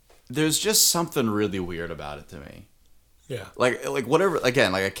 there's just something really weird about it to me. Yeah. Like whatever.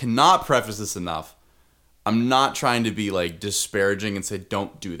 Again, like I cannot preface this enough. I'm not trying to be like disparaging and say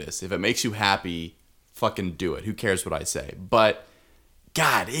don't do this. If it makes you happy, fucking do it. Who cares what I say? But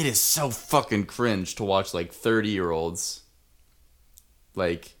God, it is so fucking cringe to watch like 30-year-olds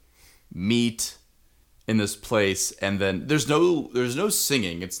like meet in this place, and then there's no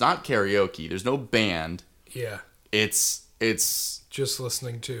singing. It's not karaoke. There's no band. Yeah. It's Just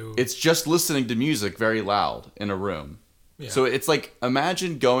listening to. it's just listening to music very loud in a room. Yeah. So it's like,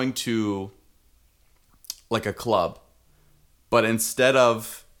 imagine going to like a club, but instead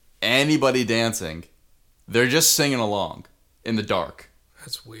of anybody dancing, they're just singing along in the dark.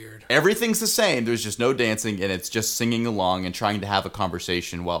 That's weird. Everything's the same. There's just no dancing, and it's just singing along and trying to have a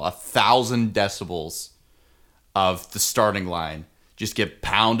conversation while 1,000 decibels of the starting line just get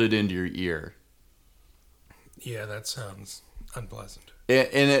pounded into your ear. Yeah, that sounds unpleasant. And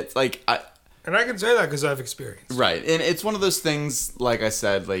it's like, And I can say that because I've experienced. right. And it's one of those things, like I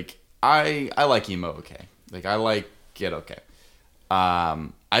said, like, I like emo okay. Like, I like it okay.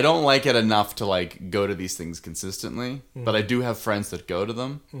 I don't like it enough to like go to these things consistently, but I do have friends that go to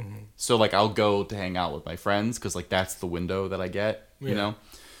them. Mm-hmm. So like I'll go to hang out with my friends because like that's the window that I get, you know.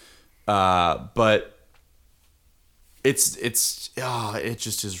 But it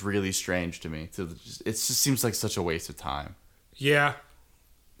just is really strange to me. It just seems like such a waste of time. Yeah.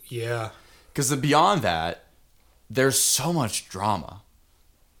 Yeah. Because beyond that, there's so much drama,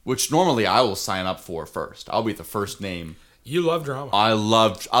 which normally I will sign up for first. I'll be the first name. You love drama. I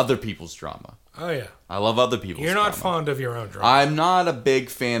love other people's drama. Oh, yeah. I love other people's You're not drama. fond of your own drama. I'm not a big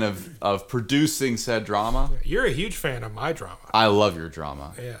fan of producing said drama. You're a huge fan of my drama. I love your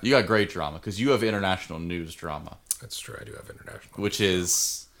drama. Yeah. You got great drama because you have international news drama, That's true. I do have international. which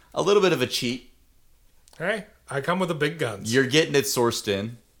is a little bit of a cheat. Hey, I come with the big guns. You're getting it sourced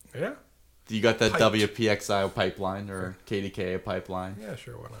in. Yeah. You got that Piped. WPXI pipeline or KDKA pipeline. Yeah,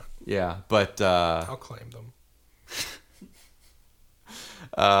 sure. Why not? Yeah, but I'll claim them.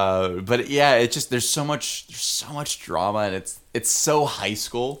 but yeah, it's just there's so much drama, and it's so high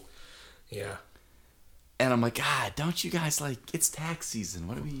school. Yeah. And I'm like, God, don't you guys like? It's tax season.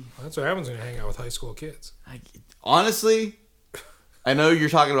 What do we? That's what happens when you hang out with high school kids. Honestly, I know you're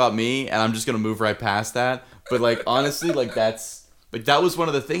talking about me, and I'm just gonna move right past that. But like, honestly, like that was one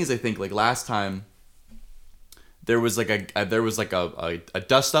of the things I think like last time. There was like a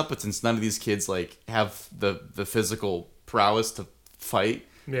dust up, but since none of these kids like have the physical prowess to fight,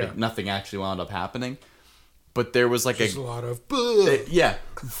 Yeah. like, nothing actually wound up happening. but there was like Just a a lot of. yeah,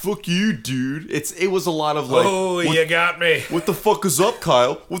 fuck you, dude. It was a lot of like, Oh, you got me, what the fuck is up,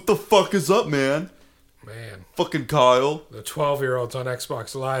 Kyle? What the fuck is up, man? man. Fucking Kyle. The 12-year-olds on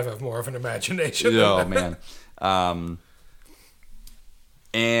Xbox Live have more of an imagination. Oh than man.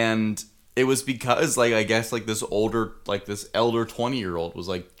 And it was because like I guess like this elder 20-year-old was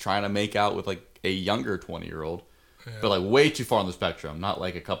like trying to make out with like a younger 20-year-old. Yeah. But like way too far on the spectrum, not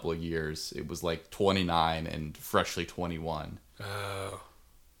like a couple of years. It was like 29 and freshly 21. Oh,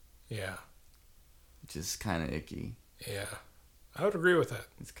 yeah, Which is kind of icky. yeah. I would agree with that.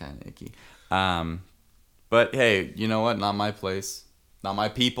 It's kind of icky. But hey, you know what? Not my place. Not my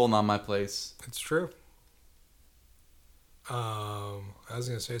people, not my place. It's true. I was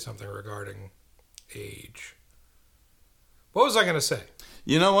going to say something regarding age. What was I going to say?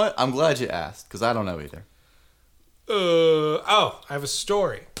 You know what? I'm glad you asked, because I don't know either. I have a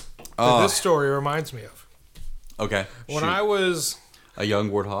story that this story reminds me of. Okay. When shoot. I was... A young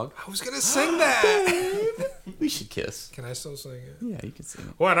warthog? I was going to sing that. We should kiss. Can I still sing it? Yeah, you can sing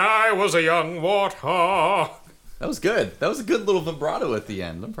it. When I was a young warthog. That was good. That was a good little vibrato at the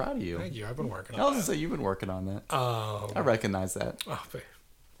end. I'm proud of you. Thank you. I've been working I on was going to say, you've been working on that. that. I recognize that. Oh, babe.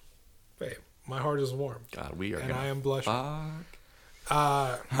 Babe, my heart is warm. God, we are And gonna I am blushing. fuck.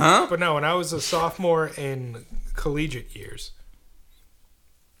 Huh? But no, when I was a sophomore in collegiate years,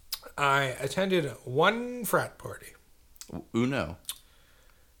 I attended one frat party. Uno.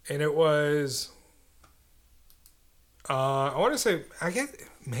 And it was, I want to say, I guess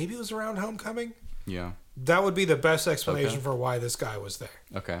maybe it was around homecoming. Yeah. That would be the best explanation Okay. for why this guy was there.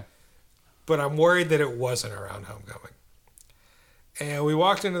 Okay. But I'm worried that it wasn't around homecoming. And we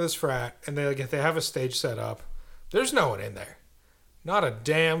walked into this frat, and they have a stage set up. There's no one in there. Not a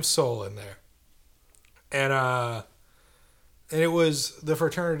damn soul in there. And it was the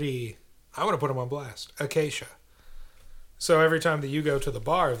fraternity, I'm going to put them on blast, Acacia. So every time that you go to the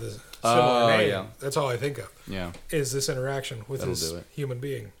bar of the similar name, yeah. that's all I think of, Yeah. is this interaction with That'll this do it. human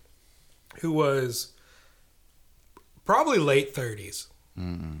being who was probably late 30s.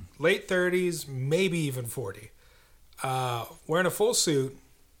 Late 30s, maybe even 40. Wearing a full suit,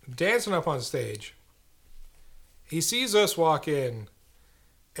 dancing up on stage. He sees us walk in,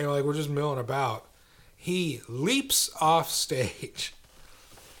 and like we're just milling about. He leaps off stage,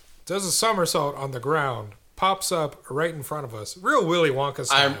 does a somersault on the ground, pops up right in front of us, real Willy Wonka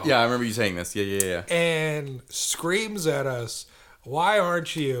style. I remember you saying this. Yeah. And screams at us, "Why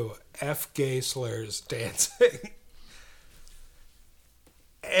aren't you F gay slurs dancing?"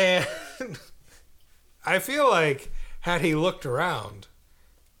 And I feel like had he looked around,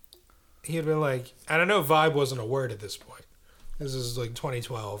 he'd been like, and I know vibe wasn't a word at this point. This is like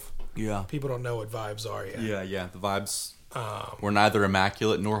 2012. Yeah. People don't know what vibes are yet. Yeah. The vibes were neither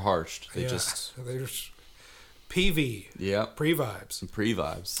immaculate nor harsh. They Yeah, just they're just PV, pre-vibes. some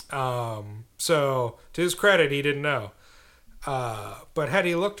pre-vibes. So to his credit, he didn't know. But had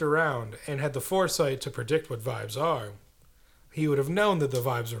he looked around and had the foresight to predict what vibes are, he would have known that the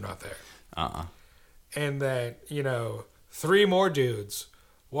vibes were not there. And that, 3 more dudes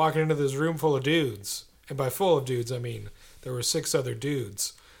walking into this room full of dudes. And by full of dudes, I mean there were 6 other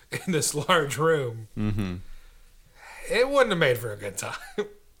dudes in this large room. Mm-hmm. It wouldn't have made for a good time.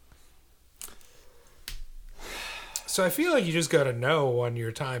 So I feel like you just got to know when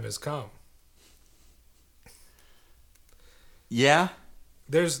your time has come. Yeah.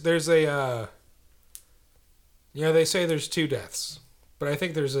 There's a, they say there's 2 deaths. But I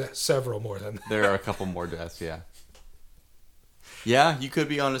think there's several more than that. There are a couple more deaths, yeah. Yeah, you could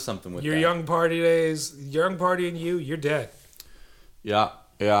be onto something with Your that. young party days, young party and you're dead. Yeah.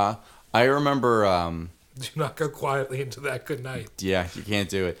 I remember, Do not go quietly into that good night. yeah, you can't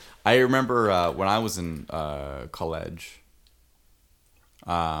do it. I remember when I was in college.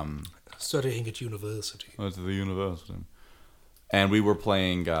 Studying at university. I went to the university. And we were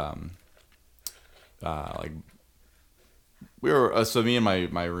playing, we were, so me and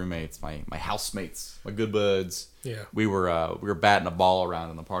my roommates, my housemates, my good buds. Yeah. We were batting a ball around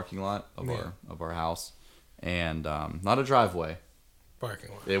in the parking lot of Yeah. our house, and not a driveway.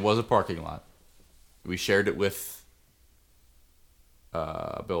 Parking lot. It was a parking lot. We shared it with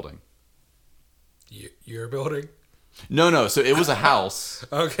a building. Your building? No. So it was a house.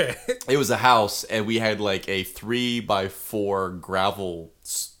 Okay. It was a house, and we had like a 3x4 gravel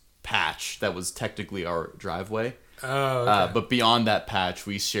patch that was technically our driveway. Oh, okay. But beyond that patch,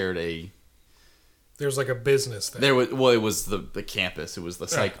 we shared a. There's like a business there. It was the campus. It was the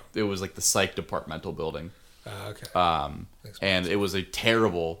psych. It was like the psych departmental building. Okay. And it was a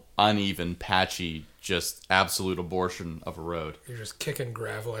terrible, uneven, patchy, just absolute abortion of a road. You're just kicking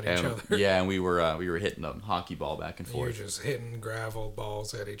gravel at each And, other. yeah, and we were hitting a hockey ball back and You're forth. just hitting gravel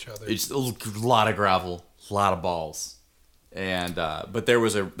balls at each other. It's a lot of gravel, a lot of balls, and but there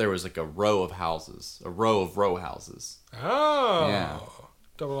was like a row of houses, a row of row houses, Oh. Yeah.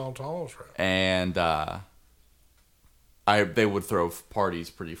 Double entendre. and they would throw parties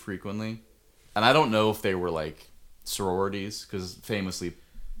pretty frequently, and I don't know if they were like sororities, because famously,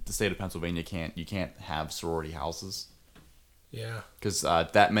 the state of Pennsylvania you can't have sorority houses, Yeah. because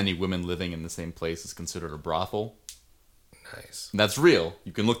that many women living in the same place is considered a brothel. Nice. And that's real.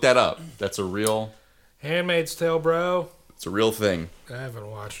 You can look that up. That's a real. Handmaid's Tale, bro. It's a real thing. I haven't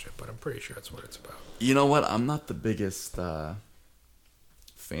watched it, but I'm pretty sure that's what it's about. You know what? I'm not the biggest fan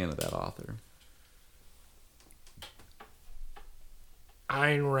of that author.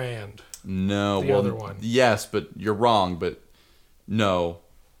 Ayn Rand. No, The other one. Yes, but you're wrong. But no,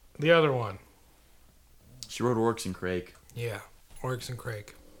 The other one. she wrote Oryx and Crake. Yeah. Oryx and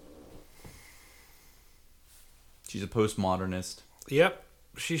Crake. She's a postmodernist. Yep.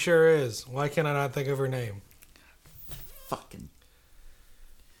 She sure is. Why can I not think of her name? Fucking.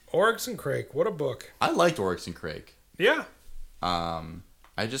 Oryx and Crake. What a book. I liked Oryx and Crake. Yeah.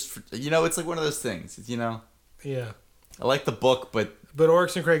 I just, it's like one of those things. Yeah. I like the book, but But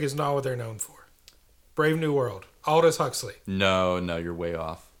Oryx and Crake is not what they're known for. Brave New World. Aldous Huxley. no, you're way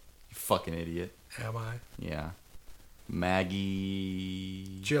off. You fucking idiot. Am I? Yeah.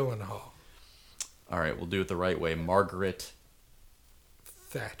 Maggie. Gyllenhaal. All right, we'll do it the right way. Margaret.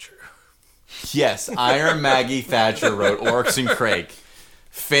 Thatcher. Yes, Iron Maggie Thatcher wrote Oryx and Crake.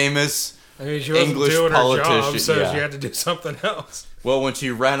 Famous. I mean, she wasn't English doing her job, politician, so yeah. she had to do something else. Well, when she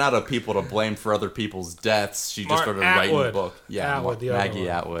ran out of people to blame for other people's deaths, she just started writing a book. Yeah, Atwood, the other Maggie one.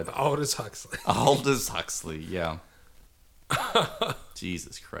 Atwood. Aldous Huxley. Aldous Huxley, yeah.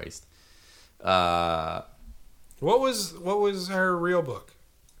 Jesus Christ. What What was her real book?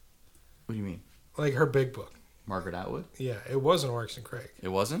 do you mean? Like her big book? Margaret Atwood? Yeah, it wasn't Oryx and Crake. It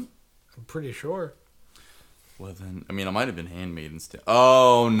wasn't? I'm pretty sure. Well, then, I mean, it might have been Handmaid's Tale.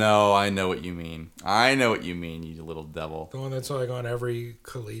 Oh, no, I know what you mean. You little devil. The one that's like on every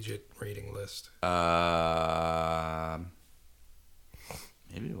collegiate reading list.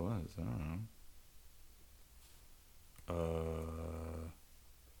 Maybe it was. I don't know.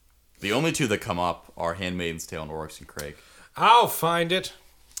 The only two that come up are Handmaid's Tale and Oryx and Crake. I'll find it.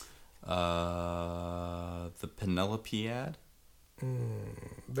 The Penelope ad?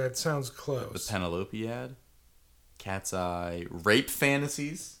 That sounds The close. Penelope ad? Cat's Eye. Rape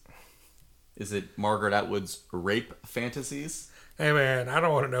Fantasies? Is it Margaret Atwood's Rape Fantasies? Hey man, I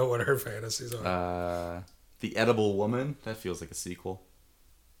don't want to know what her fantasies are. The Edible Woman? That feels like a sequel.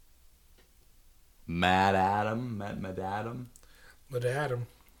 Mad Adam? Mad Adam? But Adam.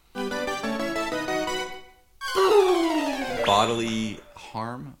 Bodily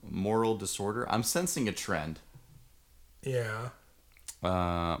Harm? Moral Disorder? I'm sensing a trend. Yeah.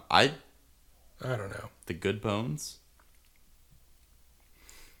 I don't know. The Good Bones?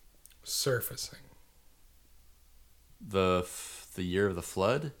 Surfacing. The Year of the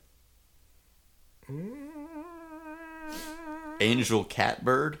Flood? Angel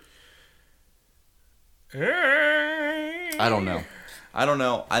Catbird? I don't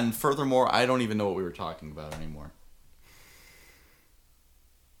know. And furthermore, I don't even know what we were talking about anymore.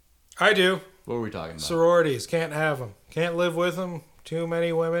 I do. What were we talking about? Sororities. Can't have them. Can't live with them. Too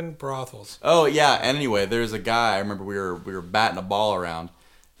many women. Brothels. Oh yeah, and anyway, there's a guy. I remember we were batting a ball around,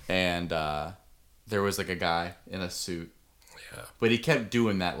 and there was like a guy in a suit. Yeah. But he kept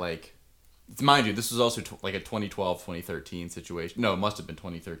doing that, like, mind you, this was also like a 2012, 2013 situation. No, it must have been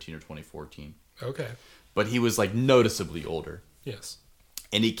 2013 or 2014. Okay. But he was like noticeably older, Yes.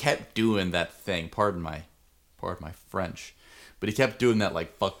 and he kept doing that thing. Pardon my French, but he kept doing that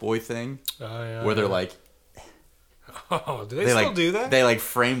like fuckboy thing, Oh yeah. where they're like. Oh, do they still like, do that? They like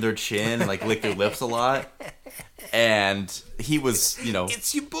frame their chin and like lick their lips a lot. And he was,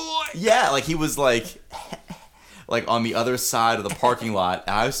 It's your boy. yeah, like he was like on the other side of the parking lot.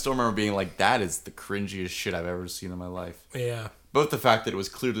 And I still remember being like, that is the cringiest shit I've ever seen in my life. Yeah. Both the fact that it was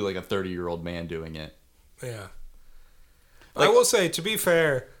clearly like a 30-year-old man doing it. Yeah. Like- I will say, to be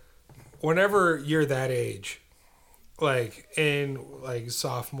fair, whenever you're that age, like in like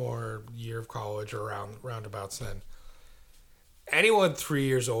sophomore year of college or roundabouts then, anyone 3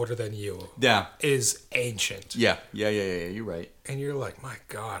 years older than you Yeah. is ancient. Yeah. You're right. And you're like, my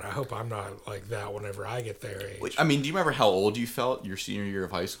God, I hope I'm not like that whenever I get their age. I mean, do you remember how old you felt your senior year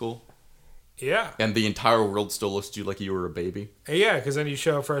of high school? Yeah. And the entire world still looks at you like you were a baby? Yeah, because then you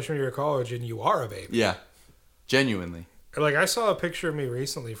show up freshman year of college and you are a baby. Yeah. Genuinely. Like, I saw a picture of me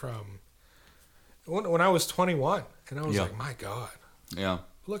recently from when I was 21, and I was Yeah. like, my God, Yeah.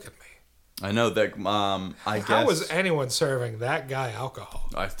 look at me. I know that. I guess. How was anyone serving that guy alcohol?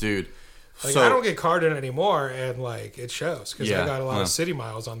 Dude. Like, So I don't get carded anymore, and like it shows because Yeah, I got a lot yeah. of city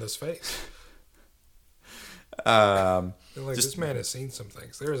miles on this face. um, And like, this man has seen some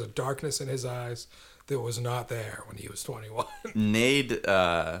things. There is a darkness in his eyes that was not there when he was 21. Nade.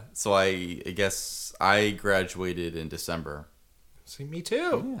 So I guess I graduated in December. See, me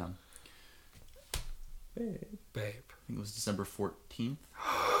too, Yeah. Babe. babe. I think it was December 14th.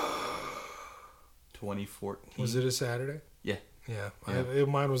 2014. Was it a Saturday? Yeah. Yeah, Yeah.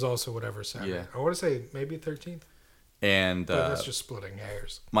 mine was also whatever Saturday. Yeah. I want to say maybe 13th, And but that's just splitting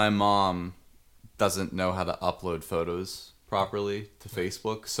hairs. my mom doesn't know how to upload photos properly to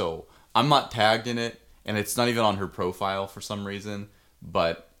Facebook, so I'm not tagged in it, and it's not even on her profile for some reason,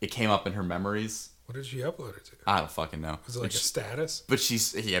 but it came up in her memories. What did she upload it to? I don't fucking know. Was it like a status? But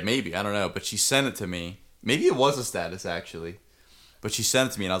maybe, I don't know, but she sent it to me. Maybe it was a status, actually. But she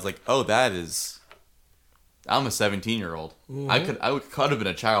sent it to me, and I was like, oh, I'm a 17-year-old. Mm-hmm. I could have been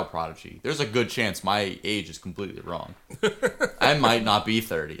a child prodigy. There's a good chance my age is completely wrong. I might not be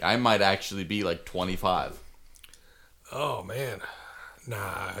 30. I might actually be like 25. Oh man,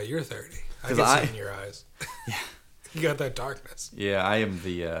 nah, you're 30. I 'Cause can I- see it in your eyes. Yeah, you got that darkness. Yeah, I am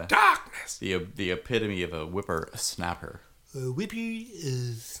the Darkness. the epitome of a whippersnapper. Whippy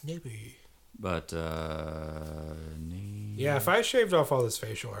is snappy. But Yeah, if I shaved off all this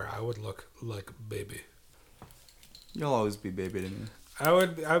facial hair, I would look like a baby. you'll always be baby to me.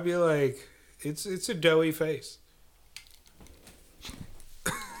 I'd be like, it's a doughy face.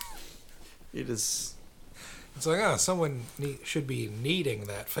 It is. It's like, someone should be kneading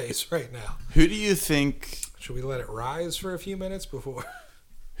that face right now. Who do you think? Should we let it rise for a few minutes before?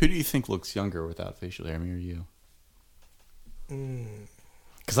 Who do you think looks younger without facial hair, me or you? Mm.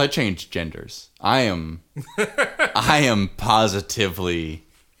 Because I changed genders. I am positively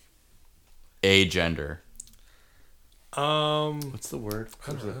a gender. What's the word?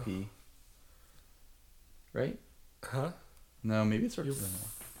 I don't Where's the know. P? Right? Huh? No, maybe it's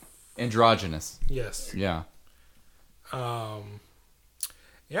androgynous. Yes. Yeah.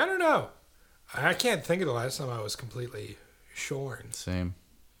 Yeah, I don't know. I can't think of the last time I was completely shorn. Same.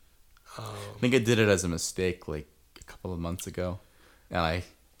 I think I did it as a mistake like a couple of months ago, and I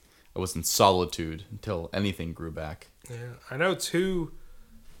was in solitude until anything grew back. Yeah, I know two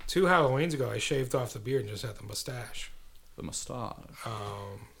Halloweens ago I shaved off the beard and just had the mustache. The mustache.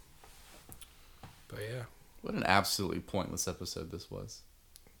 But yeah, What an absolutely pointless episode this was.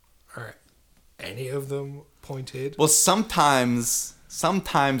 all right. Any of them pointed? Well, sometimes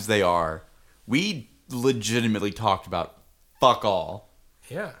they are. We legitimately talked about fuck all.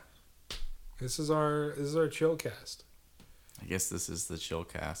 Yeah. This is our chill cast. I guess this is the chill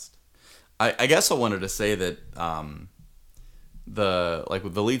cast. I guess I wanted to say that the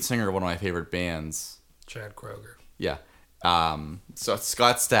lead singer of one of my favorite bands, Chad Kroger. yeah. So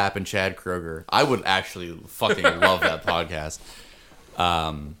Scott Stapp and Chad Kroger. I would actually fucking love that podcast.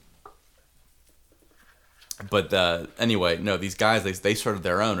 But anyway, no, these guys they started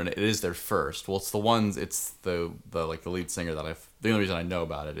their own, and it is their first. Well, it's the lead singer the only reason I know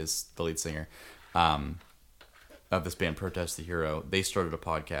about it is the lead singer of this band, Protest the Hero. They started a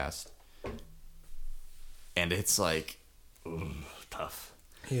podcast, and it's like tough,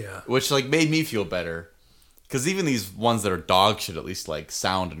 Yeah. which like made me feel better, because even these ones that are dog shit at least like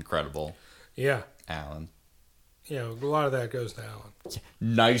sound incredible. Yeah. Alan, Yeah, a lot of that goes to Alan.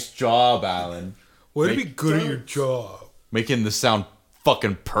 nice job, Alan. Way to be Make good at your job. Making this sound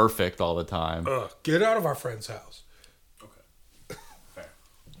fucking perfect all the time. Get out of our friend's house. Okay. Fair.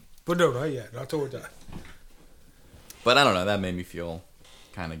 But no, not yet. Not till we're done. But I don't know. That made me feel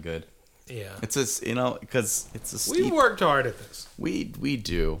kind of good. Yeah. It's just, because it's a We steep. worked hard at this. We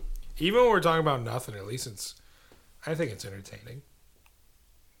do. Even when we're talking about nothing, at least I think it's entertaining.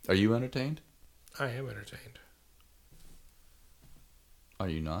 Are you entertained? I am entertained. Are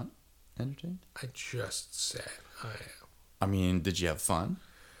you not entertained? I just said I am. I mean, did you have fun?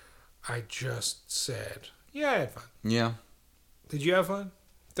 I just said, yeah, I had fun. Yeah. Did you have fun?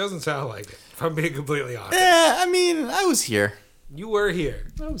 Doesn't sound like it, if I'm being completely honest. I mean, I was here. You were here.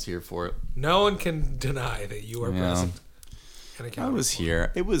 I was here for it. No one can deny that you were Yeah. present. And I accounted was for.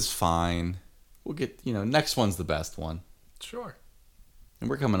 here. It was fine. We'll get, next one's the best one. Sure. And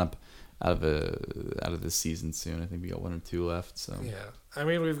we're coming up out of this season soon. I think we got 1 or 2 left. So Yeah. I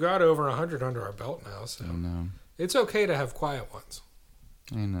mean, we've got over 100 under our belt now, so I know. it's okay to have quiet ones.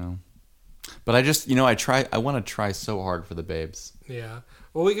 I know. But I just, I want to try so hard for the babes. Yeah.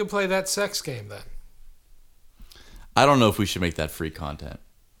 Well, we can play that sex game then. I don't know if we should make that free content.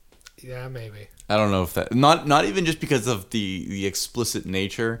 Yeah, maybe. I don't know if that not even just because of the explicit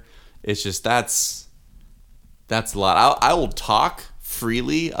nature. It's just that's a lot. I will talk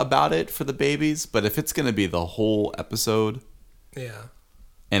freely about it for the babies, but if it's gonna be the whole episode, Yeah.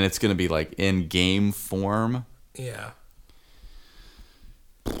 and it's gonna be like in game form, Yeah.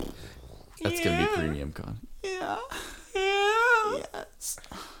 that's gonna be premium content. Yeah. Yes.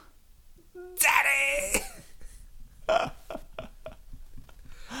 Daddy!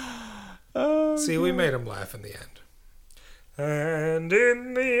 See, we made him laugh in the end. And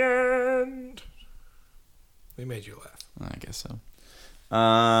in the end, we made you laugh. I guess so.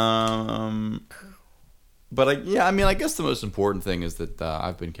 But I guess the most important thing is that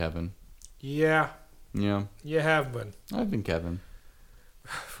I've been Kevin. Yeah, Yeah, you have been. I've been Kevin.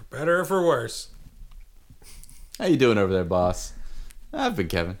 For better or for worse. How you doing over there, boss? I've been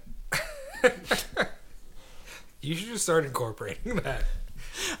Kevin. You should just start incorporating that.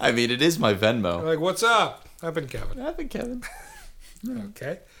 I mean, it is my Venmo. Like, what's up? I've been Kevin. I've been Kevin.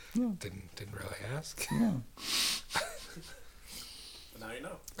 Okay. Yeah. Didn't really ask. Yeah. Now you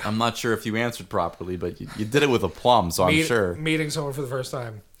know. I'm not sure if you answered properly, but you did it with aplomb, so I'm sure. Meeting someone for the first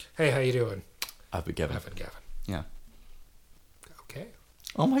time. Hey, how you doing? I've been Kevin. I've been Kevin. Yeah. Okay.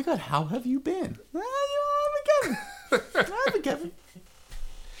 Oh my God, how have you been? I've been Kevin. I've been Kevin.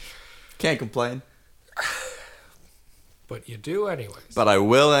 Can't complain. But you do anyways. But I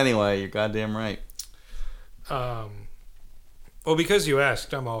will anyway. You're goddamn right. Well, because you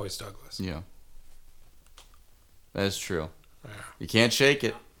asked, I'm always Douglas. Yeah. That is true. Yeah. You can't shake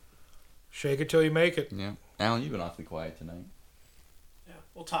it. Shake it till you make it. Yeah. Alan, you've been awfully quiet tonight. Yeah.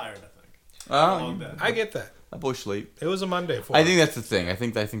 Well, tired, I think. Oh, Long day. I get that. that boy sleep. It was a Monday for I us. think that's the thing. I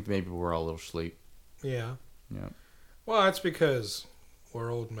think maybe we're all a little sleep. Yeah. Yeah. Well, that's because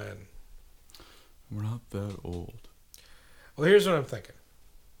we're old men. We're not that old. Well, here's what I'm thinking.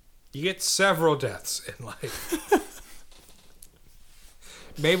 You get several deaths in life.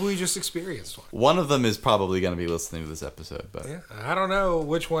 Maybe we just experienced one. One of them is probably going to be listening to this episode, but Yeah. I don't know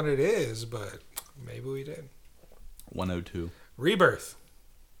which one it is, but maybe we did. 102. Rebirth.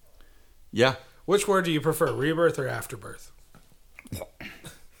 Yeah. Which word do you prefer, rebirth or afterbirth?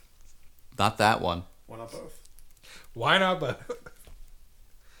 Not that one. Why not both? Why not both?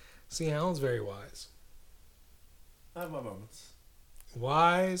 See, Alan's very wise. I have my moments.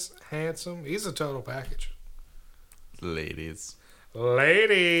 Wise, handsome. He's a total package. Ladies.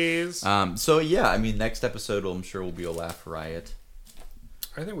 Ladies. So yeah, I mean, next episode I'm sure will be a laugh riot.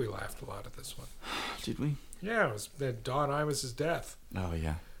 I think we laughed a lot at this one. Did we? Yeah, it was Don Imus' death. Oh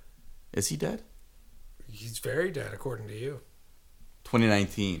yeah. Is he dead? He's very dead, according to you.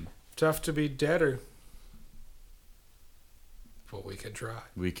 2019. Tough to be deader. But we can try.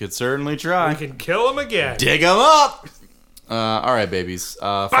 We could certainly try. We can kill him again. Dig him up. All right, babies.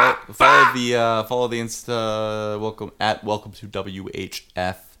 Follow the Insta. Welcome to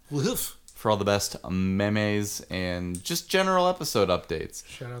WHF Woof. for all the best memes and just general episode updates.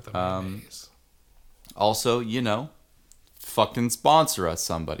 Shout out the mayonnaise. Also, fucking sponsor us,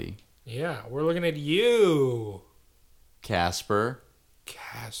 somebody. Yeah, we're looking at you, Casper.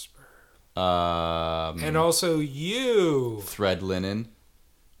 And also you. Thread Linen.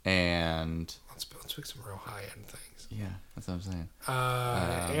 And Let's pick some real high-end things. yeah, that's what I'm saying.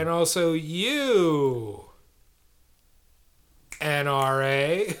 And also you.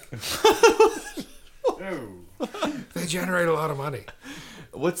 NRA. Oh. They generate a lot of money.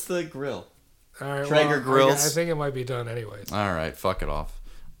 What's the grill? All right, Traeger grills. I think it might be done anyways. All right, fuck it off.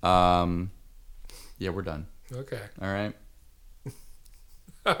 Yeah, we're done. Okay. All right.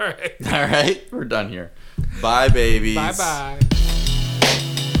 All right. All right, we're done here. Bye, babies. Bye-bye.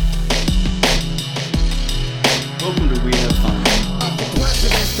 Welcome to We Have Fun.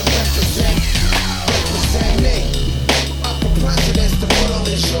 Presidents to represent me. Presidents, the world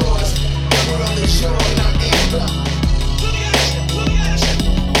is yours. The world is yours, now amped up.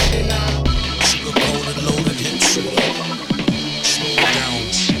 And Sugar-coated, loaded, hit shooter. Slow down.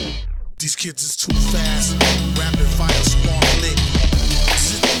 These kids is too fast. Rapid fire, spark lit.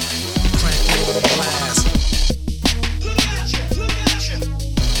 Crank it on blast.